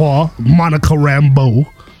 First of all, Monica Rambeau.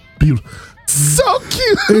 Beautiful. So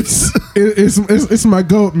cute. It's my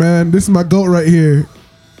goat, man. This is my goat right here.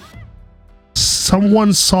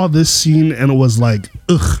 Someone saw this scene and it was like,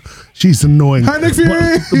 ugh, she's annoying. Hi, Nick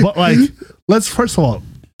Fury. But like, let's first of all,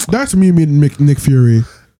 That's me meeting Nick Fury.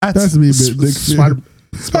 That's me meeting Nick Fury.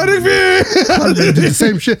 Hi, Nick Fury. Ned did the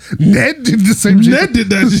same shit. Ned did the same shit. Ned did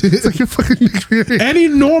that shit. It's like you're fucking Nick Fury. Any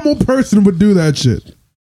normal person would do that shit.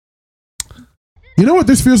 You know what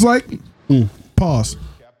this feels like? Pause.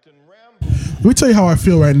 Let me tell you how I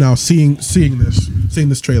feel right now seeing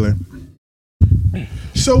this trailer.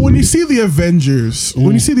 So when you see the Avengers,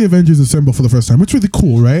 assemble for the first time, it's really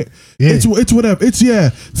cool, right? Yeah. It's whatever. It's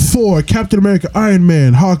Thor, Captain America, Iron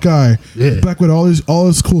Man, Hawkeye, Black Widow, all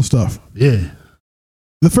this cool stuff. Yeah.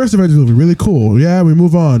 The first Avengers movie, really cool. Yeah, we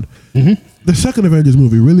move on. The second Avengers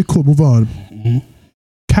movie, really cool. Move on.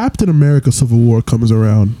 Captain America: Civil War comes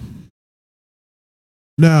around.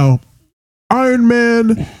 Now, Iron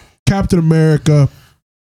Man, Captain America,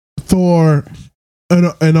 Thor,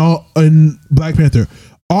 and Black Panther.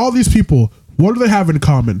 All these people, what do they have in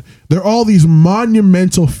common? They're all these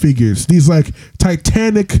monumental figures. These like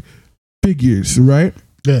titanic figures, right?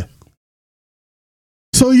 Yeah.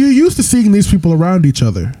 So you're used to seeing these people around each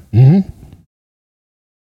other. And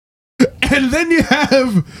then you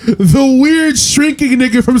have the weird shrinking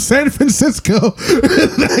nigga from San Francisco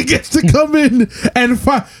that gets to come in and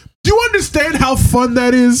fight. Do you understand how fun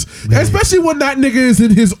that is? Especially when that nigga is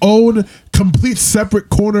in his own complete separate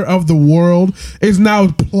corner of the world, is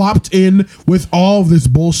now plopped in with all this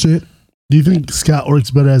bullshit. Do you think Scott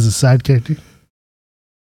works better as a side character?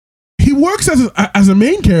 He works as a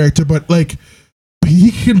main character, but like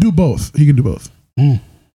he can do both.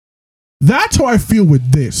 That's how I feel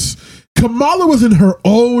with this. Kamala was in her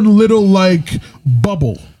own little like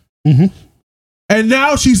bubble. And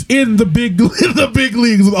now she's in the big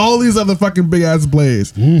leagues with all these other fucking big ass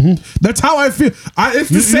plays. That's how I feel. It's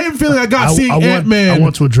the same feeling I got seeing Ant-Man. I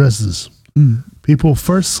want to address this. People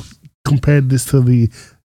first compared this to the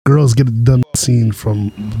girls get it done scene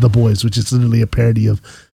from The Boys, which is literally a parody of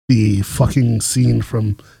the fucking scene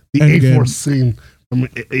from the A-Force scene.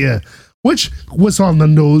 Which was on the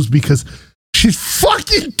nose because she's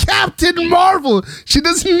fucking Captain Marvel. She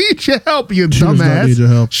doesn't need your help, you dumbass. She does not need your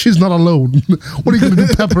help. She's not alone. What are you going to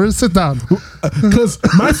do, Pepper? Sit down. Because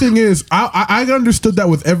my thing is, I understood that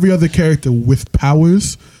with every other character with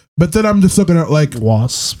powers, but then I'm just looking at like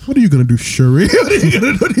Wasp. What are you going to do, Shuri? What are you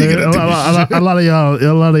going to do? A lot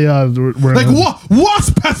of y'all were like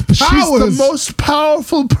Wasp has powers. She's the most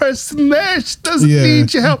powerful person there. She doesn't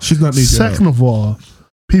need your help. She's not needing your help. Second of all,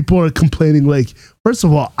 people are complaining like, first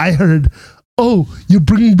of all, I heard, oh, you're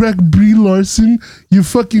bringing back Brie Larson. You're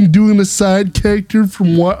fucking doing a side character from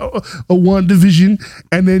WandaVision,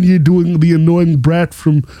 and then you're doing the annoying brat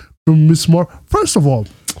from Miss Marvel. First of all,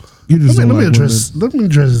 let me address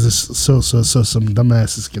this so some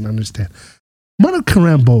dumbasses can understand. Monica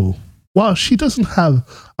Rambeau, while she doesn't have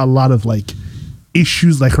a lot of like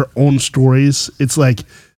issues like her own stories, it's like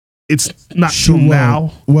it's not till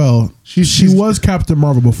now. Well, she was Captain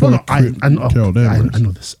Marvel before. No, I know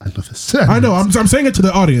this. I know. I'm saying it to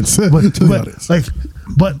the audience.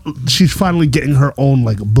 But she's finally getting her own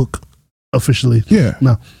like book officially. Yeah.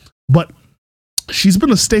 No, but she's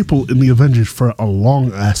been a staple in the Avengers for a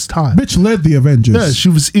long ass time. Bitch led the Avengers. Yeah, she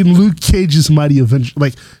was in Luke Cage's Mighty Avengers.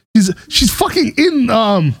 Like she's fucking in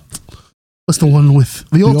what's the one with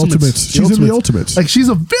the Ultimates? She's in the Ultimates. Like she's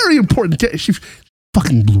a very important character. She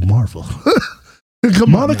fucking blew Marvel.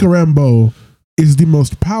 Monica Rambeau is the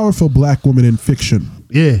most powerful black woman in fiction.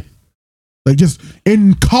 Yeah. Like just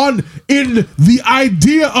in the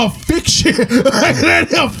idea of fiction,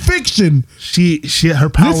 she her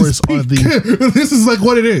powers are this is like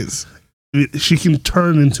what it is. She can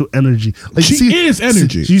turn into energy. Like she is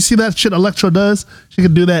energy. You see that shit Electro does? She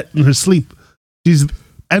can do that in her sleep. She's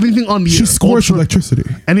anything on the she scorches electricity.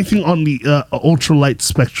 Anything on the ultralight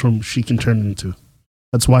spectrum, she can turn into.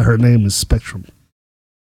 That's why her name is Spectrum.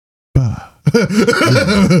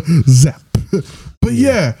 Zap. But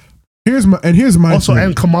yeah. Here's my also thing.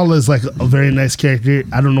 And Kamala is like a very nice character.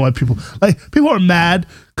 I don't know why people are mad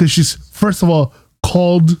because she's first of all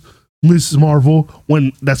called Mrs. Marvel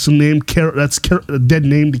when that's the name Carol. That's a dead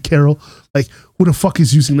name to Carol. Like who the fuck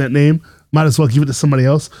is using that name? Might as well give it to somebody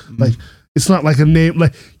else. Mm-hmm. Like it's not like a name.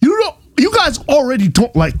 Like you guys already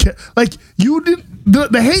don't like you did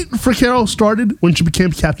the hate for Carol started when she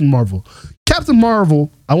became Captain Marvel. Captain Marvel,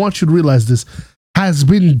 I want you to realize this, has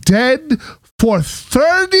been dead for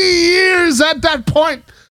 30 years at that point.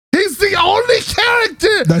 He's the only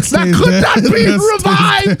character that could not be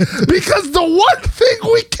revived because the one thing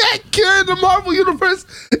we can't cure in the Marvel universe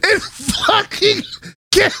is fucking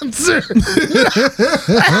cancer.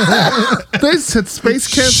 They said space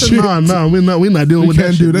cancer. Shit. No, we're not dealing with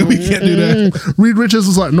that. We can't do that. Reed Richards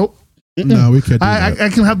was like, nope. No, we can't do that. I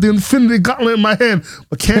can have the Infinity Gauntlet in my hand,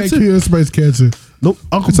 but cancer. Can't cure space cancer. Nope.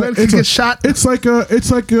 Uncle Ben can get shot. It's like in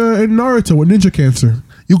Naruto with ninja cancer.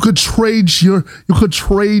 You could trade your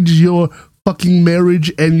fucking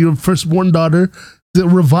marriage and your firstborn daughter to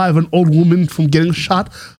revive an old woman from getting shot,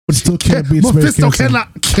 but still can't beat space cancer.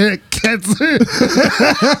 Cancer.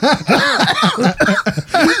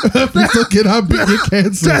 Still cannot beat your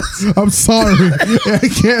cancer. I'm sorry.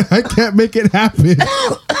 I can't make it happen.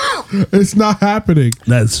 It's not happening.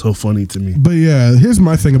 That's so funny to me. But yeah, here's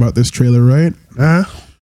my thing about this trailer, right?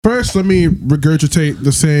 First, let me regurgitate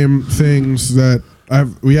the same things that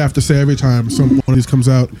we have to say every time one of these comes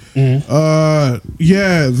out. Mm-hmm.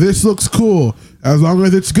 Yeah, this looks cool. As long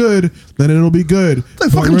as it's good, then it'll be good. Like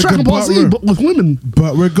fucking Dragon Ball Z, but with women.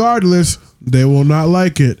 But regardless, they will not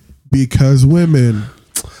like it because women.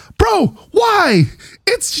 Bro, why?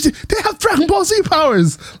 They have Dragon Ball Z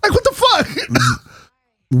powers. Like what the fuck?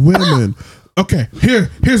 Women. Okay,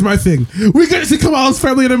 here's my thing. We get to see Kamala's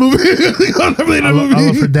family in a movie. I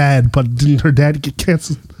love her dad, but didn't her dad get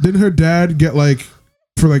canceled? Didn't her dad get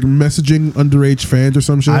for messaging underage fans or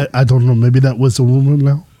some shit? I don't know. Maybe that was a woman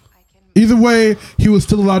now. Either way, he was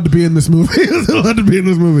still allowed to be in this movie. So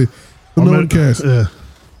no one cares. Yeah.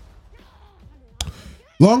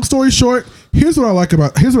 Long story short, here's what I like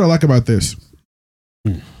about this.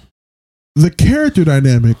 The character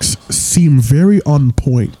dynamics seem very on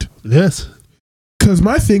point. Yes. Because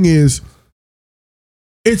my thing is,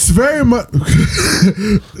 it's very much.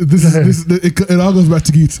 It all goes back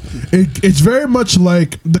to Geets. It's very much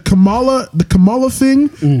like the Kamala thing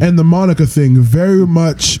and the Monica thing. Very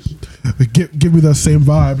much give me the same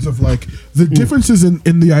vibes of the differences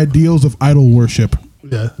in the ideals of idol worship.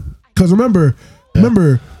 Yeah. Because remember,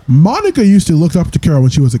 Monica used to look up to Carol when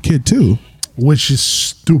she was a kid too, which is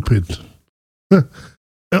stupid.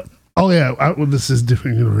 Oh yeah, this is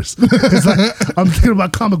different universe. I'm thinking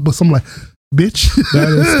about comic books. I'm like, bitch, that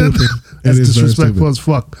is stupid. That's disrespectful as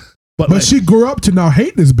fuck. But she grew up to now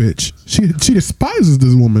hate this bitch. She despises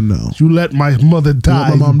this woman now. You let my mother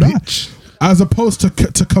die, my mom bitch. Die. As opposed to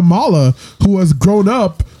Kamala, who has grown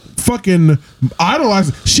up fucking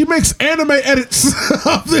idolizing. She makes anime edits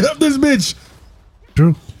of this bitch.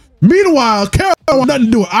 True. Meanwhile, Carol had nothing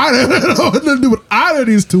to do with either of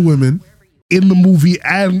these two women. In the movie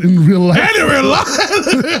and in real life. And in real life.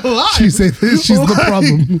 She's the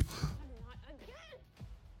problem.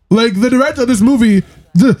 The director of this movie,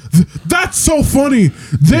 that's so funny.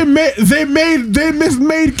 They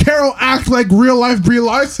made Carol act like real life Brie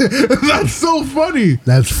Larson. That's so funny.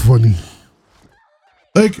 That's funny.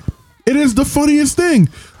 It is the funniest thing.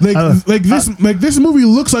 This movie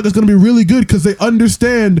looks like it's gonna be really good because they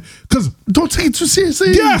understand. Because don't take it too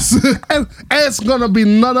seriously. Yes, and it's gonna be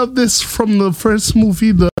none of this from the first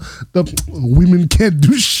movie. The women can't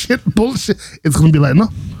do shit bullshit. It's gonna be like, no,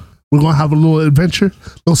 we're gonna have a little adventure,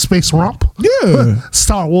 little space romp. Yeah,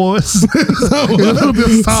 Star Wars. A little bit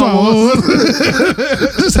of Star Wars.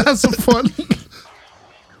 Just have some fun.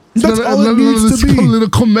 That's all it needs to be.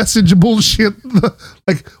 Political message bullshit.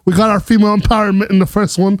 We got our female empowerment in the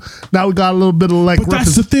first one. Now we got a little bit of But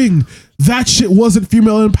that's the thing. That shit wasn't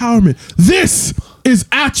female empowerment. This is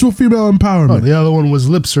actual female empowerment. The other one was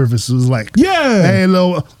lip service. It was yeah, hey,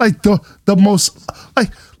 the most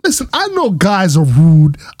Listen, I know guys are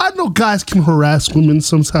rude. I know guys can harass women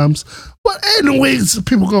sometimes. But anyways,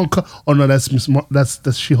 people gonna call. Oh no, that's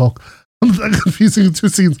that's She-Hulk. I'm confusing the two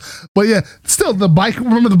scenes. But yeah, still the bike.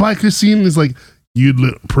 Remember the biker scene is like, you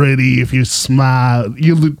look pretty if you smiled.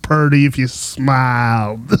 You look pretty if you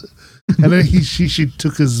smiled. And then she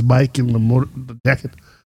took his bike in the jacket.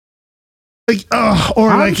 Like, or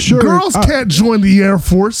I'm like, sure girls can't join the Air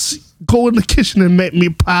Force. Go in the kitchen and make me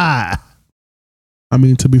pie. I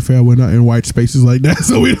mean, to be fair, we're not in white spaces like that,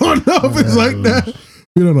 so we don't know if it's like that.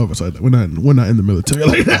 We don't know if it's like that. We're not in the military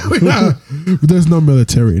like that. There's no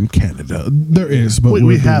military in Canada. There is, but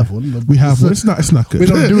we have one. We have one. It's not good. We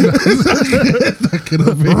don't do that.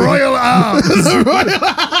 Royal Arms.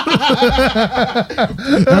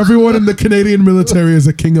 Everyone in the Canadian military is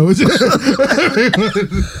a king of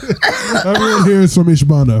Everyone here is from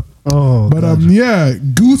Ishbana. Oh, but yeah,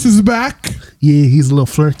 Goose is back. Yeah, he's a little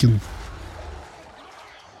flirting.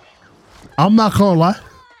 I'm not gonna lie.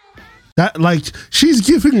 That she's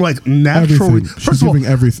giving like natural. Everything. She's giving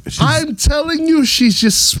everything. I'm telling you, she's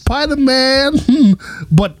just Spider-Man.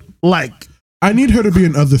 But like, I need her to be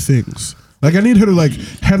in other things. Like, I need her to like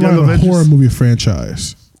headline a horror movie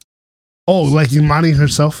franchise. Oh, like Imani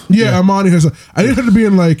herself? Yeah, Imani herself. I need her to be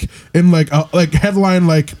in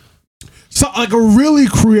headline so like a really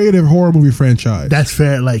creative horror movie franchise. That's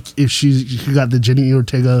fair. Like if she got the Jenny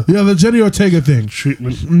Ortega. Yeah, the Jenny Ortega thing.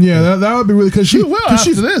 Treatment. Yeah, that would be really because she will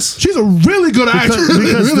after this. She's a really good actress.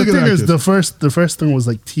 Because really the thing is, the first thing was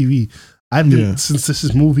like TV. I didn't since this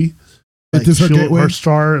is movie. Like her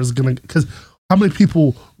star is gonna, because how many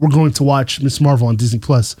people were going to watch Miss Marvel on Disney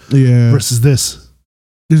Plus? Yeah. Versus this.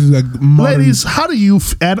 This is like modern. Ladies, how do you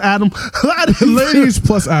Adam? Ladies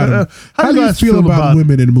plus Adam. How do you feel about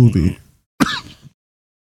women in movie?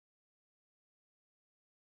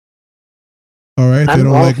 All right, they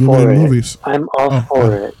don't like women in movies. I'm all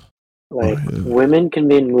for it. Like, women can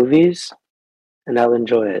be in movies, and I'll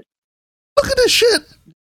enjoy it. Look at this shit.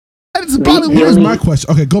 And it's Here's my question.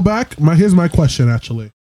 Okay, go back. Here's my question,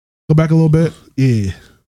 actually. Go back a little bit. Yeah.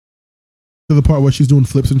 To the part where she's doing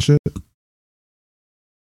flips and shit.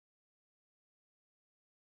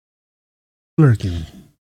 Lurking.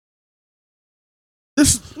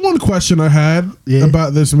 This one question I had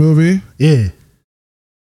about this movie. Yeah.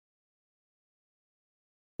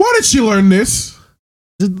 Why did she learn this?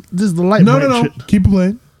 This is the light. No. Shit. Keep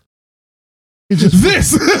playing.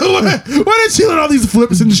 This. Why did she learn all these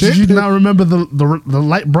flips and shit? Did you not remember the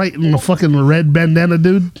light bright and the fucking red bandana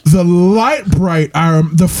dude? The light bright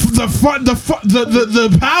arm, the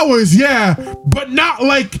powers, yeah, but not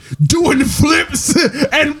like doing flips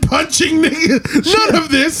and punching niggas. None of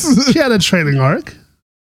this. She had a training arc.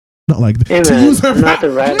 Not like that. To use her not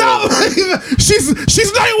the right. No, she's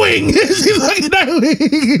Nightwing. She's like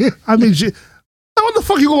Nightwing. I mean, what the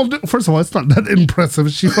fuck you gonna do? First of all, it's not that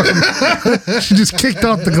impressive. She she just kicked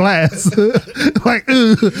off the glass. Like,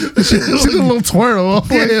 she did a little twirl.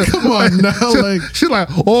 Yeah, come on now. She's like,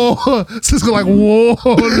 oh, Cisco like, whoa.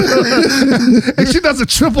 And she does a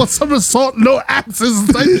triple somersault, no axes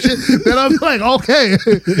type shit. Then I'm like, okay,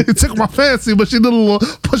 it took my fancy, but she did a little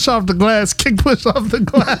push off the glass, kick push off the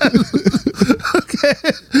glass. Okay.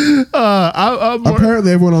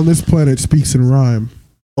 Apparently, everyone on this planet speaks in rhyme.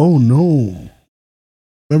 Oh no.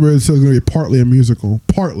 Remember, it's going to be partly a musical.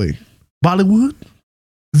 Partly. Bollywood?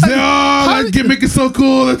 That gimmick is so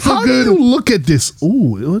cool. That's so good. How do you look at this?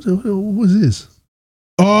 Ooh, what is this?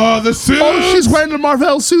 Oh, the suit. Oh, she's wearing the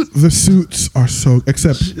Marvel suit. The suits are so...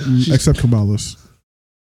 Except Kamala's.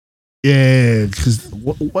 Yeah, because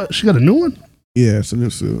what? She got a new one? Yeah, it's a new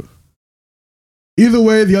suit. Either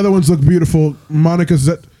way, the other ones look beautiful. Monica's...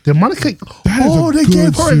 They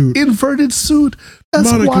gave her an inverted suit.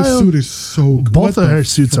 That's Monica's wild. Suit is so good. Both of her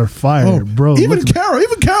suits are fire, bro. Even Carol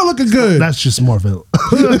looking good. That's just Marvel.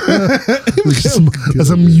 That's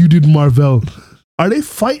a muted Marvel. Are they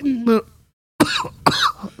fighting the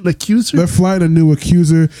accuser? They're flying a new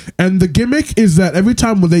accuser. And the gimmick is that every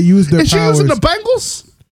time when they use their powers... Is she using the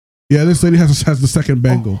bangles? Yeah, this lady has the second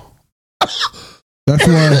bangle.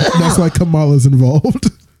 That's why Kamala's involved.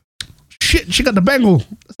 Shit, she got the bangle.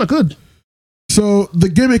 That's not good. So the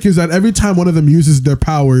gimmick is that every time one of them uses their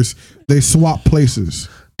powers, they swap places.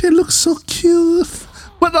 They look so cute,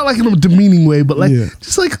 but not like in a demeaning way, but like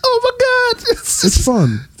just like, oh my god, it's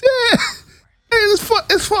fun. Yeah, it's fun.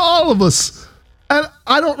 It's for all of us, and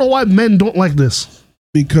I don't know why men don't like this.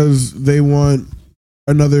 Because they want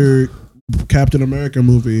another Captain America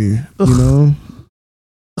movie. Ugh. You know.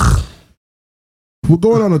 We're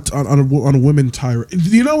going on a women tirade.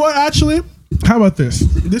 You know what? Actually, how about this?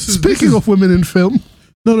 Speaking of women in film.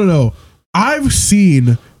 No. I've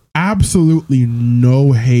seen absolutely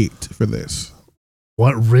no hate for this.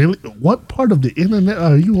 What really? What part of the internet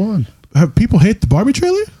are you on? Have people hate the Barbie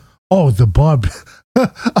trailer? Oh, the Barbie.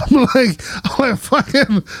 I'm like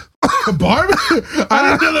fucking Barbie.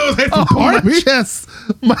 I didn't know that was hate for Barbie.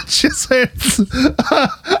 My chest hurts. I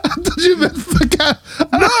thought you meant for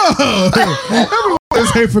No, everyone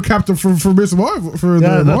is hate for Captain for Miss Marvel. I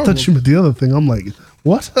thought you meant the other thing. I'm like,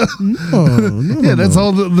 what? No, that's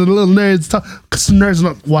all the little nerds talk. Because the nerds are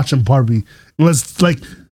not watching Barbie unless like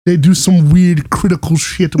they do some weird critical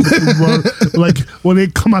shit with the like when they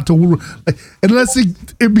come out to like unless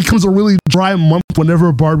it becomes a really dry month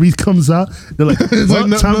whenever Barbie comes out. They're like, well,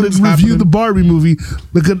 time to review happening. the Barbie movie.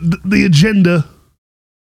 Look at the agenda.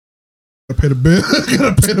 Gotta pay the bill.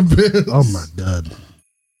 Gotta pay the bills. Oh my god.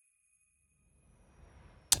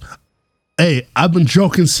 Hey, I've been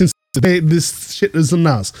joking since the day this shit is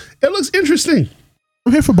announced. It looks interesting.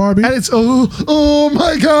 I'm here for Barbie. And it's oh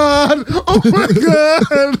my god. Oh my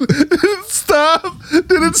god. Did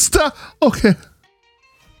it stop? Okay.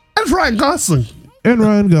 And Ryan Gosling.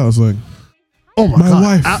 Oh my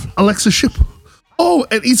god. Wife. Alexa Shipp. Oh,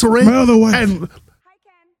 and Issa Rae. My other wife. And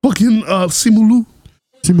fucking Simu Liu.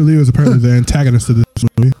 Simu Liu is apparently the antagonist of this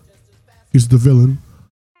movie. He's the villain.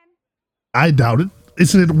 I doubt it.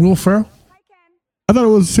 Isn't it Will Ferrell? I thought it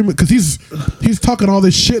was Simu because he's talking all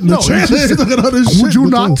this shit in the trailer. He's talking all this shit. Would you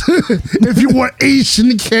not? If you were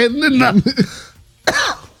Asian, Canada.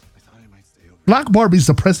 Black Barbie's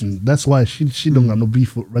the president. That's why she don't got no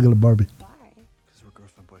beef with regular Barbie. Why? Because we're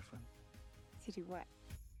girlfriend, boyfriend. To do what?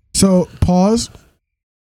 So, pause.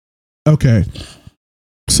 Okay.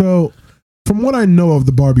 So, from what I know of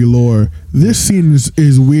the Barbie lore, this scene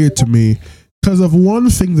is weird to me because of one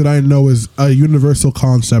thing that I know is a universal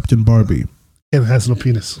concept in Barbie. It has no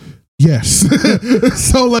penis. Yes.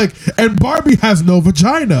 So, like, and Barbie has no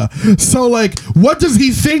vagina. So, like, what does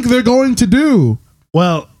he think they're going to do?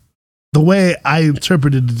 Well, the way I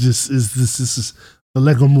interpreted this is the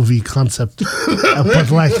Lego movie concept.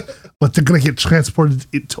 but they're gonna get transported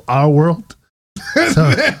into our world. So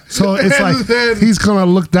it's like he's gonna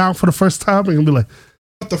look down for the first time and gonna be like,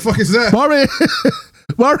 "What the fuck is that, Barbie?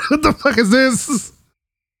 Barbie, what the fuck is this?"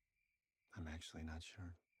 I'm actually not sure.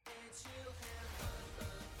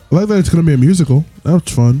 I like that it's gonna be a musical.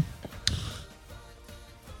 That's fun.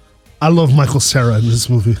 I love Michael Cera in this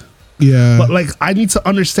movie. Yeah, but like I need to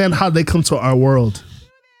understand how they come to our world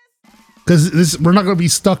because we're not gonna be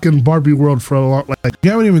stuck in Barbie world for a long. Like you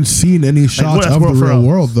haven't even seen any shots of the real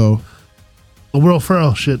world though. The Will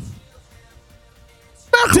Ferrell shit.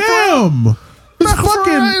 Damn! This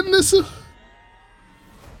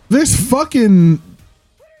fucking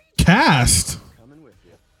cast. Coming with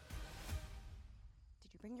you.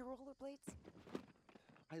 Did you bring your rollerblades?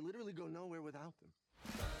 I literally go nowhere without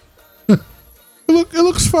them. It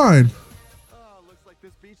looks fine. Oh, looks like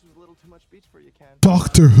this beach is a little too much beach for you, Ken.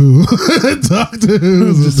 Doctor Who. Doctor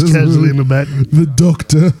Who. Just casually in the back. The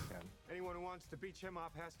Doctor. Anyone who wants to beach him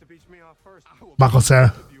off has to beach me off first. Michael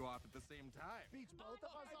Cera. You off at the same time. Beach both of us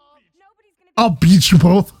off. I'll beat you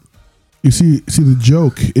both. You see the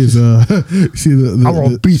joke is see the I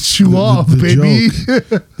will beat you off, baby.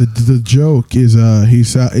 Joke, the joke is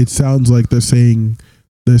it sounds like they're saying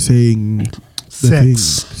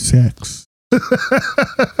sex.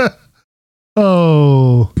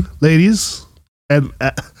 Oh, ladies and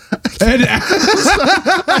I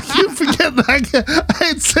keep forgetting. I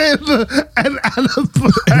ain't saying and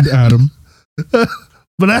Adam.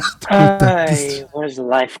 But Hi, what does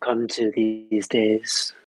life come to these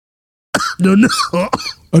days? No.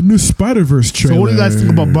 A new Spider-Verse trailer. So what do you guys think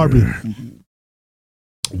about Barbie?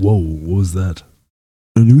 Whoa, what was that?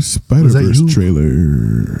 A new Spider-Verse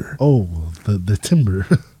trailer. Oh, the timber.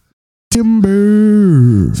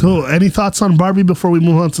 Timber. So any thoughts on Barbie before we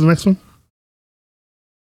move on to the next one?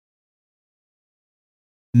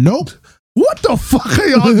 Nope. What the fuck are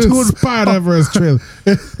y'all doing? Spider-Verse trailer.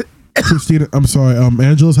 Christina, I'm sorry.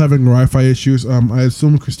 Angela's having Wi-Fi issues. I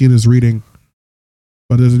assume Christina's reading,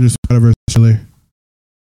 but there's a new Spider-Verse trailer.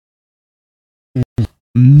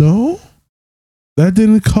 No, that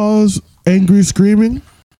didn't cause angry screaming.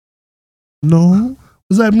 No,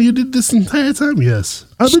 was I muted this entire time? Yes,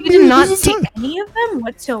 I've been muted not see any of them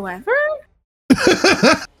whatsoever.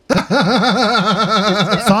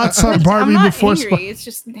 Thoughts on Barbie I'm not before? Angry. It's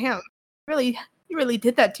just damn. You really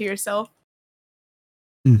did that to yourself.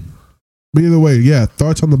 But either way, yeah.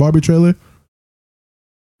 Thoughts on the Barbie trailer?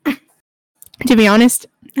 To be honest,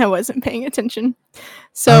 I wasn't paying attention.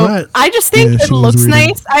 So right. I just think it looks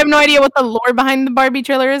nice. I have no idea what the lore behind the Barbie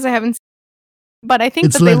trailer is. I haven't seen it, but I think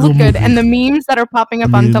It's that they Lego look good, movie. and the memes that are popping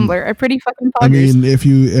up on Tumblr are pretty fucking poggers. If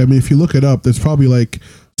you look it up, there's probably like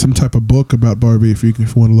some type of book about Barbie if you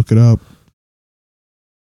want to look it up.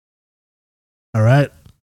 All right,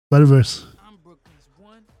 Spider-Verse. I'm Brooklyn's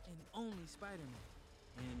one and only Spider-Man,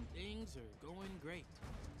 and things are going great.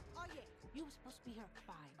 Oh yeah, you were supposed to be here at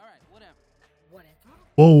 5. All right, whatever.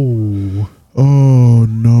 Whoa. Oh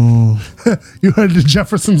no. You heard the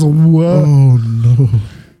Jeffersons. What? Oh no.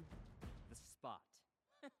 The spot.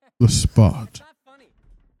 The spot. Not funny.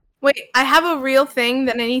 Wait, I have a real thing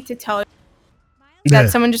that I need to tell you Yeah.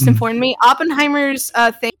 that someone just informed me. Oppenheimer's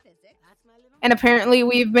thing, and apparently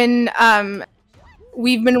we've been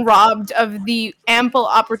robbed of the ample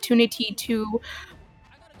opportunity to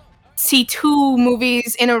see 2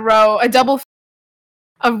 movies in a row, a double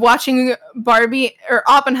of watching Barbie or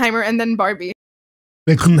Oppenheimer and then Barbie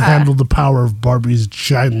They couldn't handle the power of Barbie's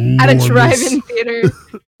ginormous. at a drive-in theater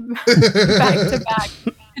back to back.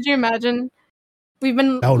 Could you imagine? We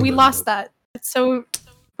lost that. So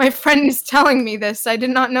my friend is telling me this. I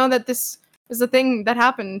did not know that this was a thing that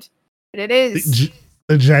happened, but it is.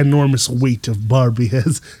 The ginormous weight of Barbie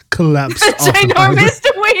has collapsed. The ginormous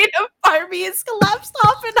weight of Barbie has collapsed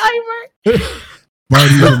Oppenheimer.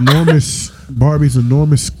 Barbie's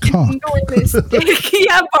enormous cock. Enormous dick.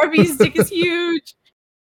 Yeah, Barbie's dick is huge.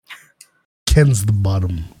 Ken's the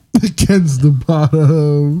bottom. Ken's the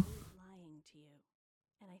bottom. Lying to you.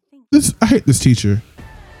 And I think I hate this teacher.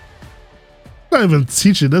 Not even a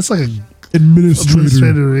teacher. That's like a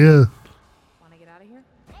Administrator. yeah. want to get out of here?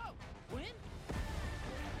 Oh, Quinn?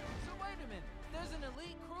 So wait a minute. There's an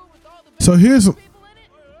elite crew with all the So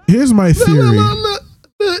here's my theory.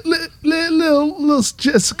 Little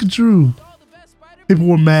Jessica Drew. People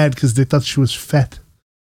were mad because they thought she was fat.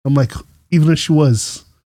 I'm like, even if she was,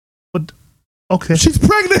 but okay. She's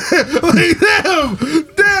pregnant. Like,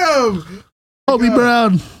 damn. Kobe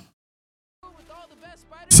Brown.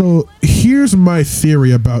 So here's my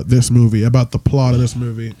theory about this movie, about the plot of this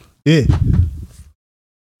movie. Yeah.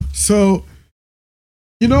 So,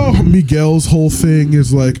 you know, Miguel's whole thing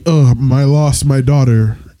is like, I lost my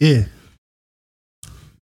daughter. Yeah.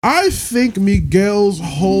 I think Miguel's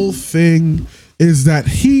whole thing is that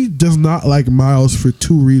he does not like Miles for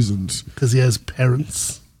 2 reasons. Because he has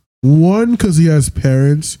parents. One, because he has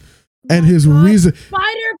parents, and his reason.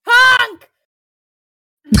 Spider Punk.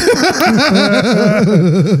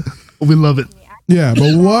 We love it. Yeah,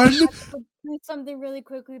 but one. Do something really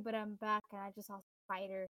quickly, but I'm back and I just saw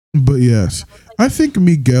Spider. But yes, I think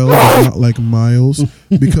Miguel does not like Miles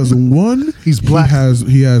because one, He's black.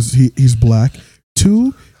 He's black.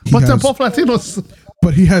 2, But they're both Latinos.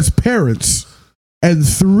 but he has parents. And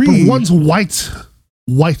 3, But one's white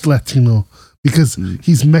Latino because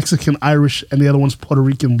he's Mexican, Irish, and the other one's Puerto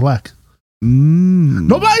Rican, black.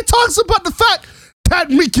 Nobody talks about the fact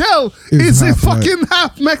that Miguel is a half fucking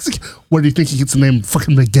half Mexican. Where do you think he gets the name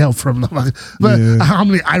fucking Miguel from? Yeah. How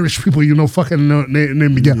many Irish people you know fucking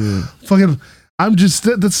name Miguel? Yeah. Fucking, I'm just,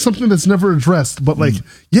 that's something that's never addressed. But like,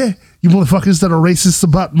 yeah, you motherfuckers that are racist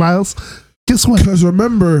about Miles, guess what? Because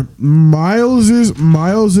remember, Miles's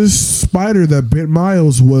spider that bit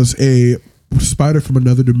Miles was a spider from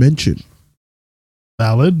another dimension.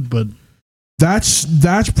 Valid, but That's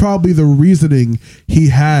probably the reasoning he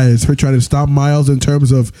has for trying to stop Miles in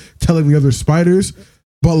terms of telling the other spiders.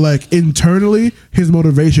 But like internally, his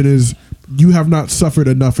motivation is, you have not suffered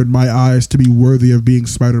enough in my eyes to be worthy of being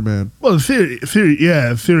Spider-Man. well,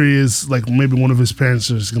 the theory is like maybe one of his parents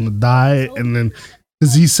is gonna die, and then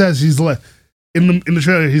because he says he's like in the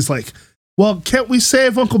trailer, he's like, well, can't we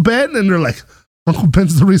save Uncle Ben? And they're like, Uncle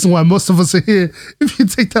Ben's the reason why most of us are here. If you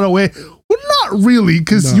take that away, well, not really,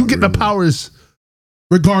 because you get the powers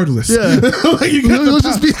Regardless. Yeah. Like, you'll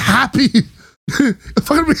just be happy.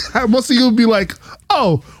 Most of you will be like,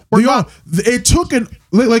 oh, it took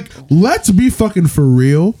let's be fucking for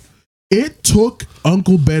real. It took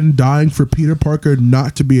Uncle Ben dying for Peter Parker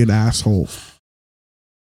not to be an asshole.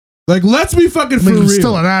 Like, let's be fucking for real. He's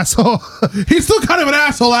still an asshole. He's still kind of an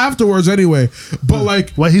asshole afterwards anyway. But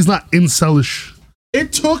like, well, he's not incelish.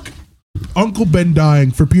 It took Uncle Ben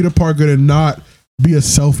dying for Peter Parker to not be a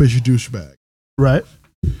selfish douchebag. Right.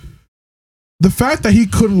 The fact that he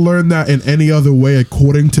couldn't learn that in any other way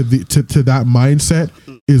according to that mindset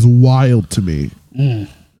is wild to me. Mm.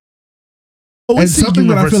 And something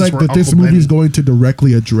that I feel like that this movie is going to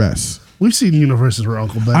directly address. We've seen universes where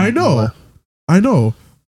Uncle Ben. I know.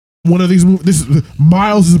 One of these movies,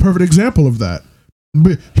 Miles is a perfect example of that.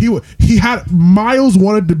 But Miles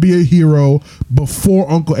wanted to be a hero before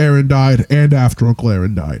Uncle Aaron died and after Uncle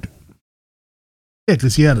Aaron died. Yeah,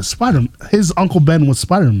 because he had his Uncle Ben was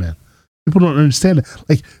Spider-Man. People don't understand it.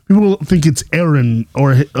 Like, people don't think it's Aaron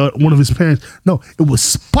or one of his parents. No, it was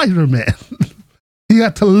Spider-Man. He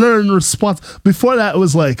got to learn response. Before that, it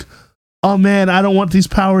was like, oh man, I don't want these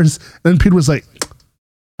powers. And Peter was like,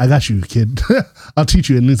 I got you, kid. I'll teach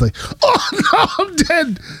you. And he's like, oh no, I'm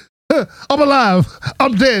dead. I'm alive.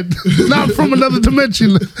 I'm dead. Now I'm from another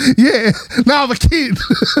dimension. Yeah. Now I'm a kid.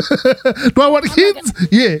 Do I want kids?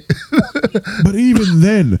 Yeah. But even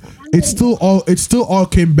then, it still all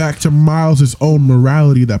came back to Miles' own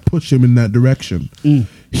morality that pushed him in that direction.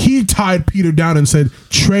 He tied Peter down and said,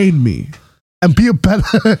 "Train me and be a better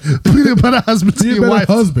husband to your wife."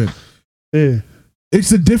 Husband. Yeah. It's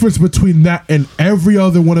the difference between that and every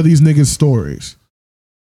other one of these niggas' stories.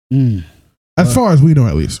 As far as we know,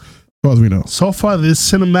 at least. As far as we know. So far, the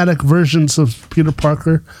cinematic versions of Peter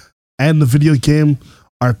Parker and the video game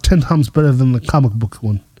are 10 times better than the comic book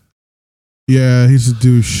one. Yeah, he's a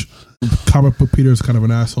douche. Comic book Peter is kind of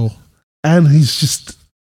an asshole. And he's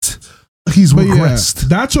regressed. Yeah,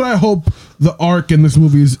 that's what I hope the arc in this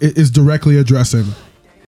movie is directly addressing.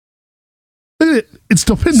 It's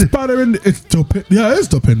Dopinder. Spider-Man, it's Dopinder. Yeah, it's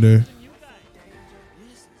Dopinder.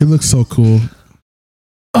 It looks so cool.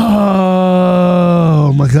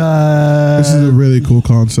 Oh my god. This is a really cool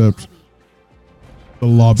concept. The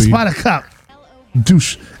lobby. Spider Cop.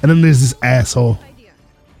 Douche. And then there's this asshole.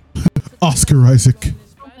 Oscar Isaac.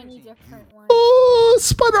 Oh,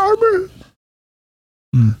 spider armor.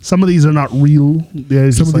 Some of these are not real.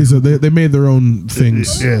 Some of these they made their own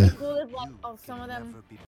things. Yeah. Some of them,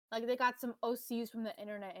 like they got some OCs from the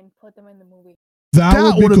internet and put them in the movie.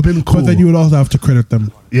 That would have been cool. But then you would also have to credit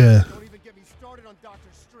them. Yeah.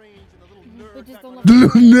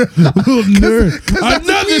 Little nerd.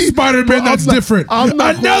 Another Spider-Man that's different.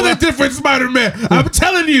 Another different Spider-Man. I'm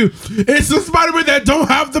telling you, it's the Spider-Man that don't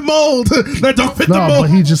have the mold. That don't fit the mold.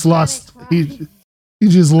 But he just lost. He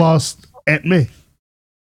just lost Aunt May.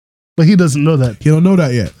 But he doesn't know that. He don't know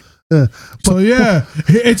that yet. So yeah,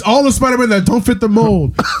 it's all the Spider-Man that don't fit the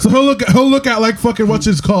mold. So he'll look at like fucking what's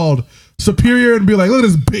his called Superior and be like, look at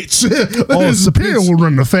this bitch. Superior will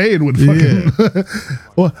run the fade with fucking.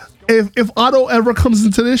 Well, if Otto ever comes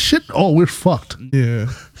into this shit, we're fucked. Yeah.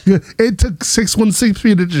 It took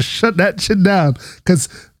 616 to just shut that shit down because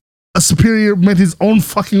a Superior made his own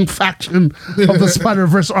fucking faction of the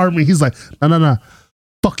Spider-Verse army. He's like, no.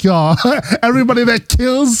 Fuck y'all. Everybody that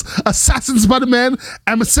kills Assassin Spider-Man,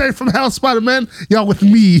 Emissary from Hell Spider-Man, y'all with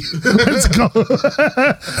me. Let's go.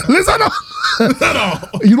 Listen up.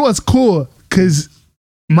 You know what's cool? Because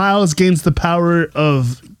Miles gains the power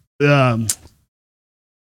of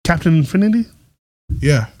Captain Infinity.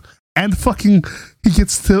 Yeah. And fucking he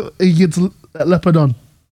gets Leopardon.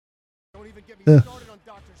 Yeah.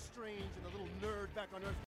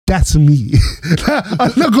 That's me.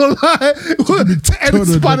 I'm not gonna lie. To edit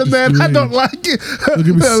Spider-Man, I don't like it.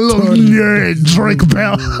 Little nerd Drake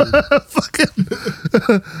Bell.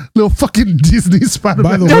 Little fucking Disney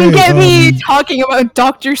Spider-Man. Don't get me talking about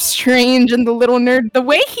Doctor Strange and the little nerd. The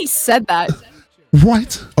way he said that.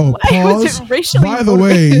 Right. Oh, pause. By the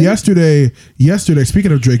way, yesterday,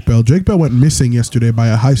 speaking of Drake Bell went missing yesterday by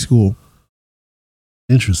a high school.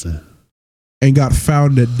 Interesting. And got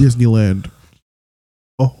found at Disneyland.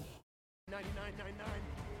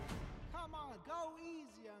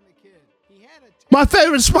 My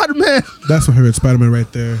favorite Spider-Man. That's my favorite Spider-Man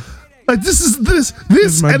right there. Like this and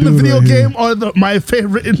the video right game are my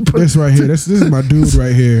favorite input. This right here. This is my dude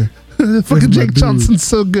right here. Fucking Jake Johnson's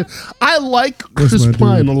so good. I like Chris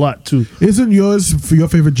Pine a lot too. Isn't yours for your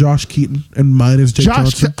favorite Josh Keaton and mine is Jake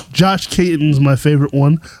Johnson? Josh Keaton's my favorite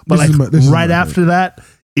one, but right after that,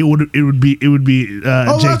 it would be Jake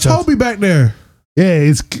that's Johnson. Hobie back there. Yeah,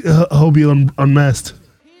 it's Hobie unmasked.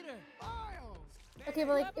 Okay,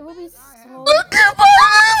 but like it would be so.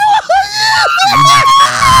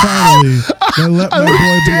 Finally, they let my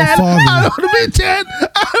boy be a father. I don't want to be dead.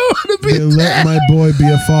 I don't want to be dead. They let my boy be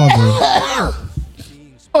a father.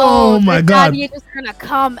 Oh my god! Daddy is just gonna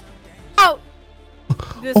come out.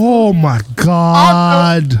 Oh my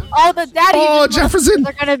god! All the daddy. Oh, Jefferson!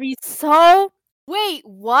 They're gonna be so. Wait,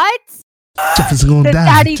 what? Jefferson gonna die.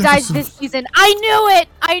 Daddy died this season. I knew it.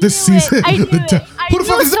 I knew it. I knew it. I knew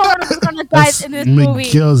someone was gonna die in this movie.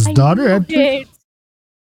 Miguel's daughter.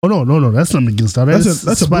 Oh no! That's not Miguel's daughter.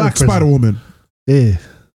 That's a black Spider Woman. Yeah.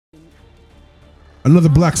 Another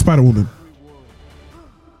black Spider Woman.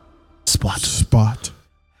 Spot.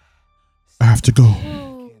 I have to go.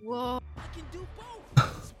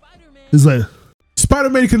 It's like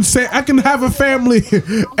Spider-Man can say, I can have a family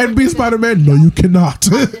and be Spider-Man. No, you cannot.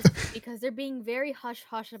 Because they're being very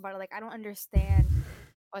hush-hush about it. Like, I don't understand.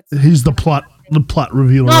 Here's the plot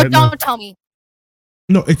reveal right now. No, don't tell me.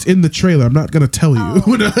 No, it's in the trailer. I'm not going to tell you.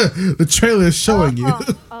 The trailer is showing you.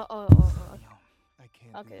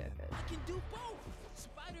 Okay.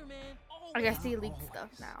 Spider-Man. Oh, I guess they leaked stuff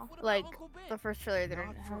now. Like the first trailer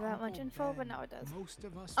didn't have that much info, but now it does.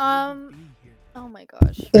 Oh my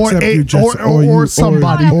gosh. Or Except you, Jessica, or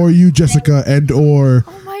somebody. or you, Jessica, and or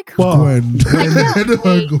Oh my god. Well, Gwen. And or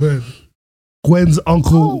Gwen. Gwen's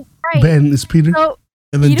uncle right. Ben is Peter. So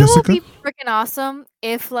And then Beetle Jessica. would be freaking awesome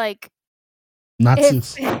if like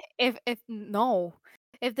Nazis. if no.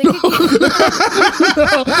 If they could get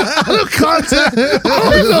Out of context.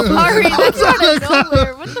 sorry, that's out of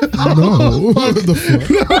nowhere. What the fuck? No. What the fuck?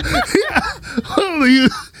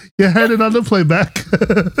 You had it on the playback.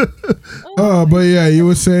 But yeah, you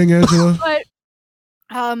were saying, Angela? But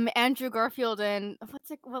Andrew Garfield and what's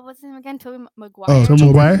his name again? Tobey Maguire. Oh, Tom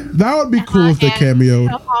Maguire? That would be cool if they cameoed.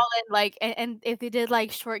 Tom Holland, like, and if they did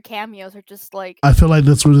like short cameos or just like. I feel like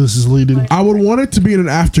that's where this is leading. I would want it to be in an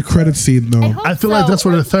after credit scene though. I feel like that's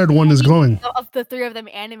where the third one is going. Of the three of them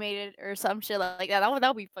animated or some shit like that.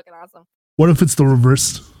 That would be fucking awesome. What if it's the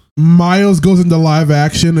reverse? Miles goes into live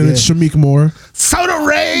action and it's Shamik Moore. Soda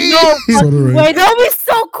Ray! No, Soda Ray. wait, that would be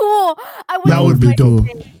so cool. That would be cool.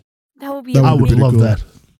 That would be. That I would pretty love cool. that.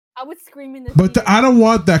 I would scream in the. But I don't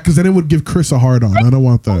want that because then it would give Chris a hard on. I don't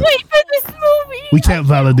want that. Wait for this movie. We can't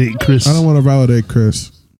validate Chris. I don't want to validate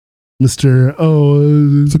Chris. Mr.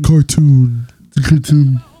 Oh, It's a cartoon. It's a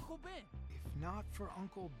cartoon. Uncle Ben. If not for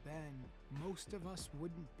Uncle Ben, most of us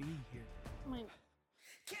wouldn't be here.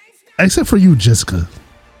 Except for you, Jessica.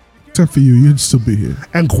 Except for you, you'd still be here.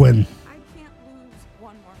 And Gwen. I can't lose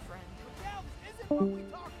one more friend. Isn't what we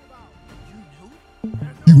talked about.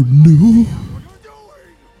 You You knew?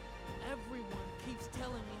 everyone keeps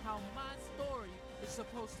telling me how my story is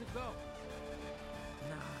supposed to go.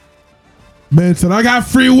 Nah. Man said, I got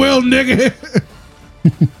free will, nigga.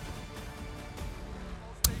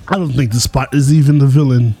 I don't think the Spot is even the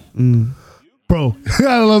villain. Bro,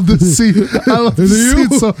 I love this scene. I love this scene.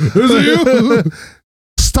 So, Is it you?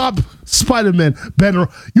 Stop Spider-Man.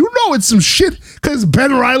 You know it's some shit because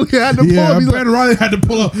Ben Riley had to pull Yeah, up. He's Ben Riley had to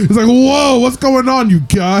pull up. He's like, whoa, what's going on, you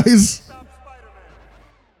guys?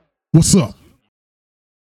 What's up?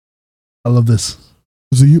 I love this.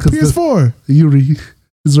 Is it you? 'Cause PS4. Yuri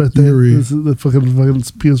is right there. Yuri. This is the fucking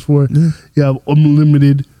PS4. Yeah. You have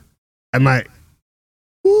unlimited. And like,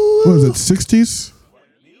 What is it, 60s?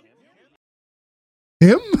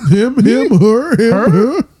 him?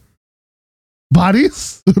 Her.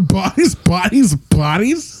 Bodies?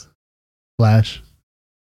 Bodies. Flash.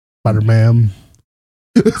 Spider-Man.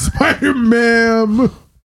 Spider-Man.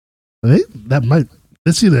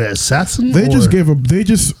 That's either assassin They or, just gave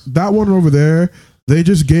that one over there, they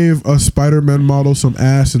just gave a Spider-Man model some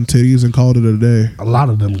ass and titties and called it a day. a lot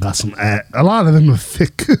of them got some ass. A lot of them are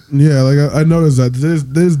thick. Yeah, like I noticed that. This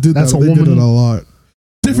did That's that. a They did woman. it a lot.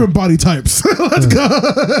 Different body types. Let's go.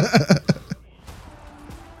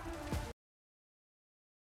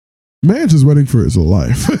 Man's just running for his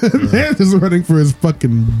life. Man's just running for his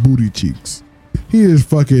fucking booty cheeks. He is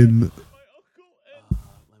fucking. Let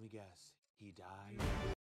me guess. He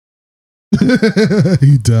died.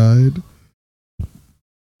 He died.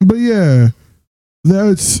 But yeah,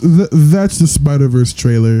 that's the Spider-Verse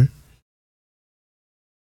trailer.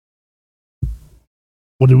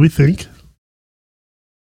 What do we think?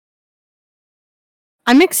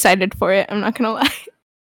 I'm excited for it. I'm not gonna lie.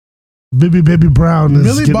 Baby Brown is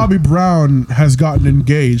Millie Bobby Brown has gotten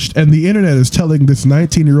engaged, and the internet is telling this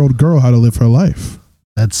 19-year-old girl how to live her life.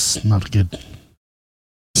 That's not good.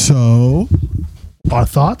 So, Our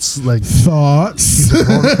thoughts? Like, thoughts?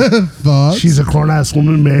 Thoughts? she's a grown ass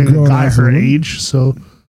woman marrying a guy Grown-ass her woman. age. So,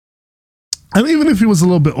 and even if he was a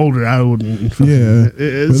little bit older, I wouldn't. Yeah. But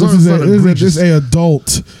It's this is a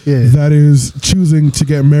adult Yeah. that is choosing to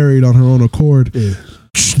get married on her own accord. Yeah.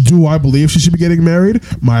 Do I believe she should be getting married?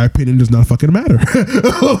 My opinion does not fucking matter.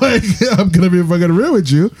 Like, I'm gonna be fucking real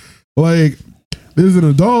with you. Like, this is an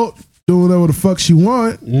adult doing whatever the fuck she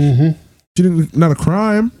want. Mm-hmm. She didn't, not a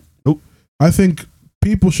crime. Nope. I think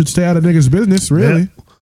people should stay out of niggas' business. Really. Yeah.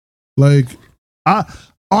 Like,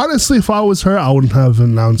 Honestly, if I was her, I wouldn't have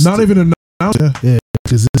announced. not even announced. Yeah,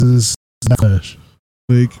 because this is backlash.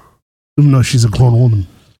 Like, Even though she's a grown woman.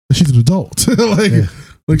 she's an adult. Like, Yeah.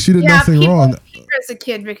 like she did nothing people wrong. hate her as a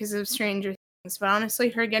kid because of Stranger Things, but honestly,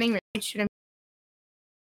 her getting married shouldn't.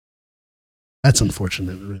 That's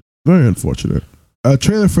unfortunate. Very unfortunate. A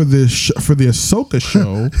trailer for this for the Ahsoka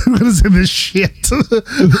show. I'm gonna say this shit.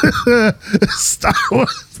 Star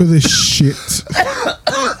Wars. For this shit.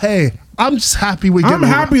 Hey, I'm just happy we get. I'm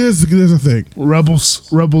happy there's a thing.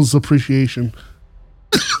 Rebels appreciation.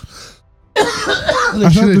 I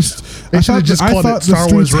thought the Star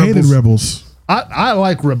Wars streets hated Rebels. Rebels. I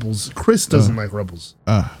like Rebels. Chris doesn't like Rebels.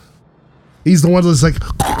 He's the one that's like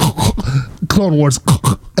Clone Wars,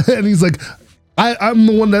 and he's like, I'm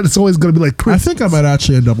the one that's always gonna be like Chris. I think I might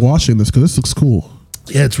actually end up watching this because this looks cool.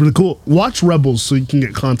 Yeah, it's really cool. Watch Rebels so you can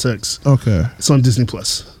get context. Okay, it's on Disney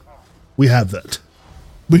Plus. We have that.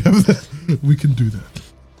 We have that. We can do that.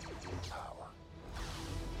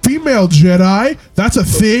 Female Jedi. That's a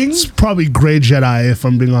thing. It's probably Gray Jedi, if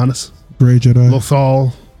I'm being honest. Gray Jedi.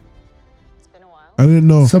 Lothal. I didn't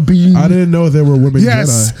know. Sabine. I didn't know there were women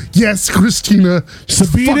Yes, Jedi. yes, Christina.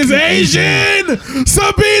 Sabine is Asian.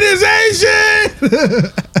 Sabine is Asian.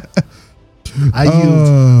 I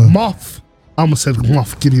used Moff. I almost said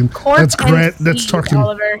Moff Gideon. That's Grant. That's Tarkin.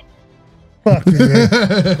 Oliver. Fuck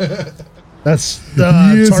yeah. That's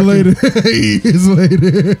years Tarkin. later. Years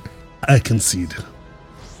later. I concede.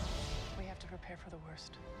 We have to prepare for the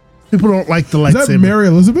worst. People don't like the lightsaber. Is that Mary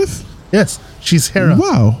Elizabeth? Yes, she's Hera.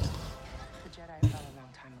 Wow.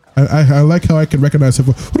 I like how I can recognize her.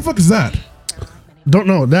 Who the fuck is that? Don't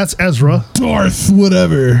know. That's Ezra. Darth,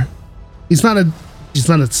 whatever. He's not a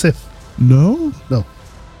Sith. No? No.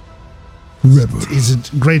 Rebel. He's a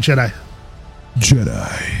great Jedi.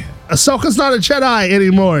 Jedi. Ahsoka's not a Jedi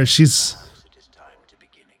anymore. She's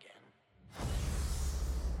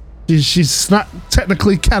not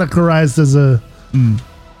technically categorized as a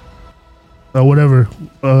whatever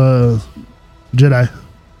Jedi.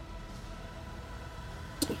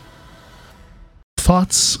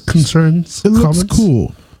 Thoughts, concerns, it looks comments?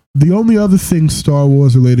 Cool. The only other thing Star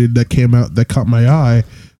Wars related that came out that caught my eye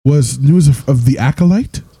was news of the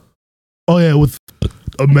Acolyte. Oh yeah, with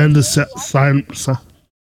Amanda sign.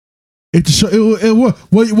 It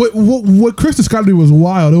what Chris described to me was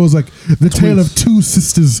wild. It was like the tale of two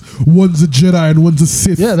sisters. One's a Jedi and one's a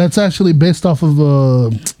Sith. Yeah, that's actually based off of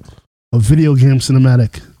a video game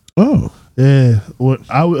cinematic. Oh, yeah. What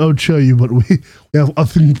I would show you, but we have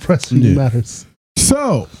other pressing matters.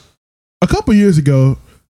 So, a couple years ago,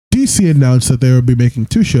 DC announced that they would be making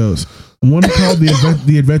two shows. One called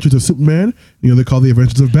the Adventures of Superman. The other called the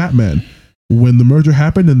Adventures of Batman. When the merger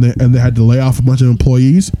happened and they had to lay off a bunch of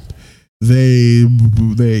employees, they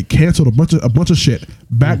canceled a bunch of shit.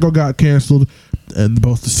 Batgirl got canceled, and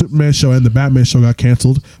both the Superman show and the Batman show got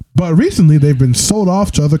canceled. But recently, they've been sold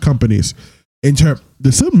off to other companies. The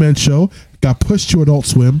Superman show got pushed to Adult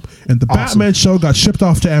Swim, and the Batman show got shipped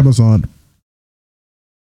off to Amazon.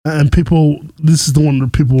 And this is the one where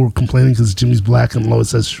people were complaining because Jimmy's black and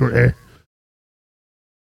Lois has short hair.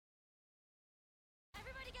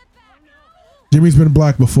 Jimmy's been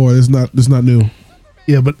black before. It's not new.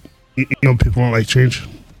 Yeah, but people don't like change.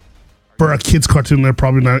 For a kids' cartoon, they're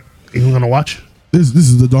probably not even gonna watch. This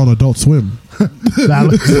is the dawn Adult Swim.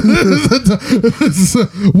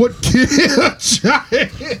 What kid?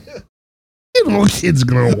 Kids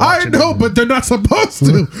gonna watch I know, but they're not supposed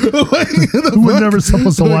to. We're never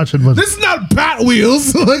supposed to watch it. But this is not Bat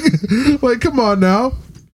Wheels. Like, come on now.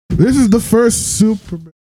 This is the first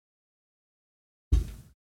Superman.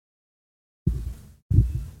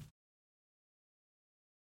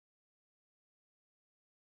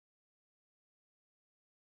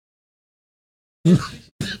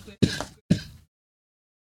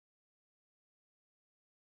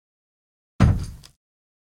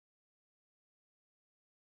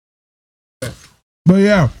 But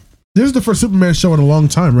yeah, this is the first Superman show in a long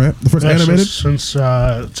time, right? The first animated since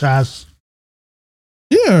Chaz.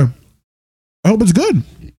 Yeah, I hope it's good.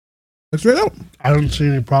 Let's straight out. I don't see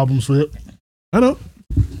any problems with it. I know.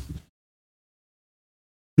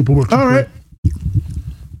 People were all right.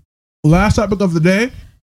 Last topic of the day: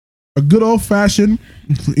 a good old fashioned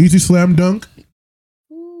easy slam dunk.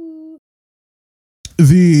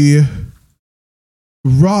 The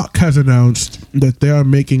Rock has announced that they are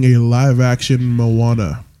making a live action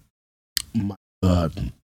Moana. My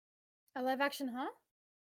God. A live action, huh?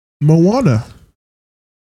 Moana.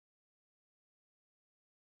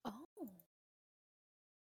 Oh.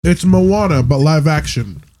 It's Moana, but live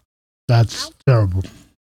action. That's terrible.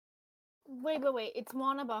 Wait. It's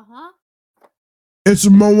Moana, huh? It's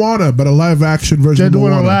Moana, but a live action version They're of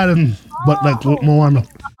doing Moana. Aladdin, but like with Moana.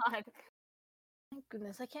 God. Thank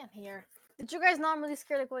goodness, I can't hear. Did you guys know I'm really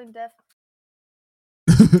scared of going deaf?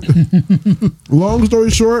 Long story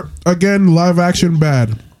short, again, live action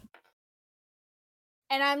bad.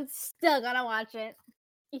 And I'm still gonna watch it.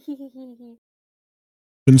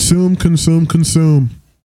 Consume.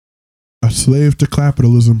 A slave to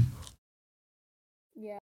capitalism.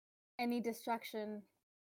 Yeah. Any distraction.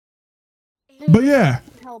 But yeah,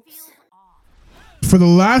 Helps. for the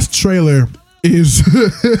last trailer is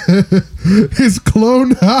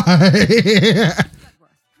Clone High.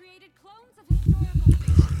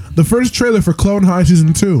 The first trailer for Clone High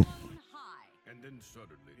Season 2.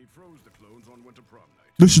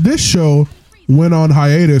 This show went on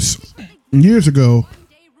hiatus years ago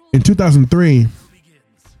in 2003.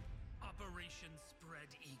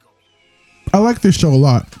 I like this show a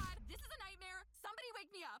lot.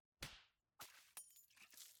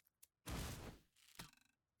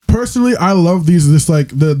 Personally, I love this like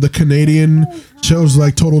the Canadian shows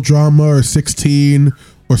like Total Drama or 16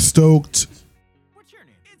 or Stoked.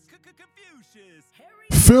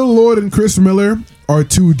 Phil Lord and Chris Miller are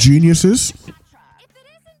two geniuses.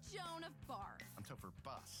 I'm Topher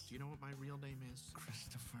Bus. Do you know what my real name is?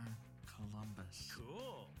 Christopher Columbus.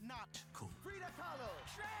 Cool. Not cool. Frida Kahlo.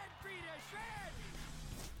 Shred, Frida, shred.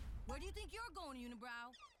 Where do you think you're going,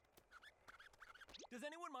 Unibrow? Does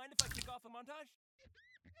anyone mind if I kick off a montage?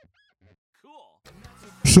 Cool.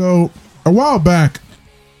 So a while back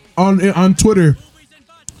on Twitter,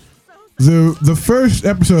 the first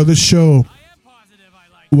episode of this show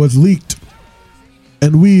was leaked,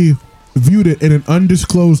 and we viewed it in an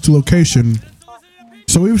undisclosed location.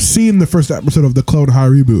 So we've seen the first episode of the Clone High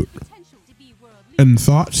reboot. And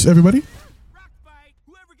thoughts, everybody?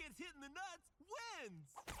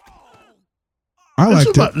 I liked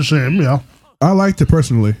It's about the same, yeah. I liked it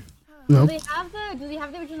personally. Yeah. Do they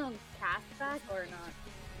have the original cast back or not?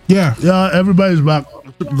 Yeah. Yeah, everybody's back.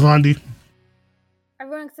 Gandhi.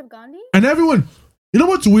 Everyone except Gandhi? And everyone, you know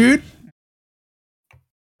what's weird?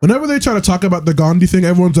 Whenever they try to talk about the Gandhi thing,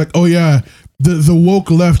 everyone's like, oh yeah, the woke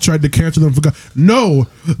left tried to cancel them for God. No,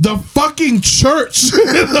 the fucking church,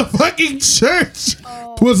 the fucking church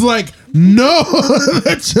was like, no,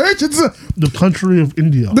 the church, the country of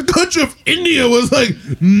India. The country of India was like,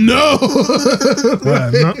 no.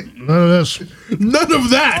 None of this. None of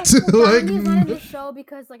that. Gandhi wanted the show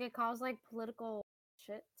because like it caused like political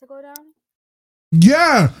shit to go down.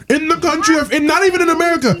 Yeah, in the country of, and not even in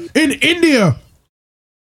America, in India.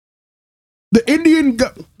 The Indian,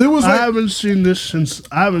 there was like, I haven't seen this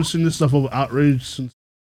stuff of outrage since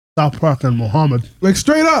South Park and Muhammad. Like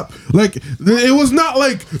straight up, like it was not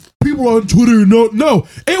like people on Twitter. No,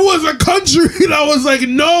 it was a country that was like,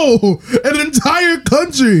 no, an entire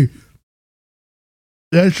country.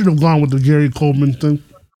 Yeah, I should have gone with the Gary Coleman thing.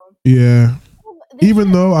 Yeah,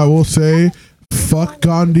 even though I will say, fuck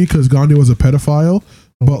Gandhi because Gandhi was a pedophile.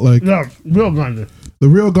 But like, yeah, real Gandhi. The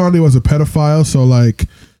real Gandhi was a pedophile. So like,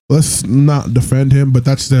 let's not defend him. But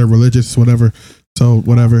that's their religious whatever. So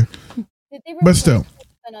whatever. But still,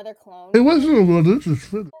 another clone. It wasn't a religious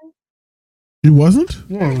figure. He wasn't.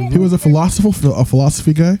 No, he was a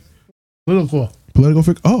philosophy guy. Political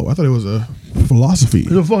figure. Oh, I thought he was a philosophy.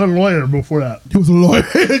 He was a fucking lawyer before that. He was a lawyer.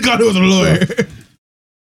 God, he was a lawyer.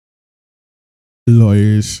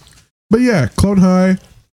 Lawyers. But yeah, Clone High.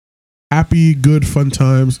 Happy, good, fun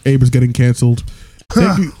times. Abe is getting canceled.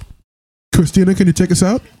 Thank you. Christina, can you take us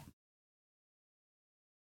out?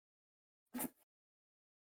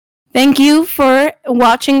 Thank you for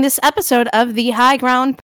watching this episode of the High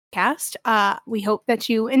Ground podcast. We hope that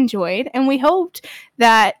you enjoyed, and we hope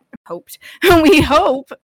that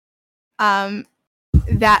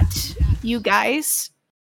you guys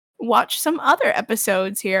watch some other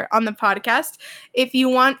episodes here on the podcast. If you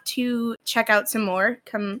want to check out some more,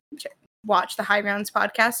 come watch the High Grounds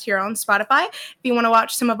podcast here on Spotify. If you want to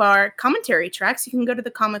watch some of our commentary tracks, you can go to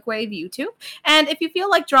the Comic Wave YouTube. And if you feel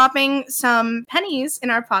like dropping some pennies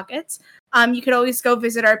in our pockets, you could always go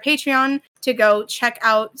visit our Patreon to go check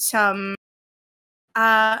out some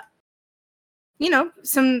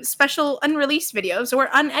some special unreleased videos or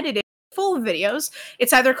unedited full videos.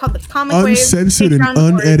 It's either called the Comic Wave Uncensored Patreon and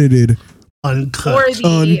unedited. Uncut. Or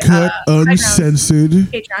the uncensored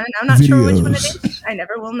Patreon. And I'm not sure which one it videos. is. I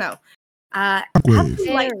never will know. Have Wave. a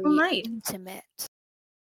delightful night. Intimate.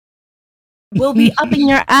 We'll be up in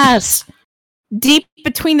your ass. Deep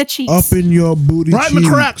between the cheeks. Up in your booty Right in cheeks.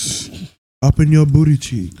 the cracks. Up in your booty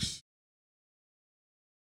cheeks.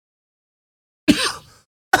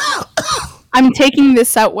 I'm taking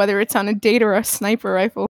this out whether it's on a date or a sniper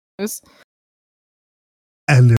rifle. And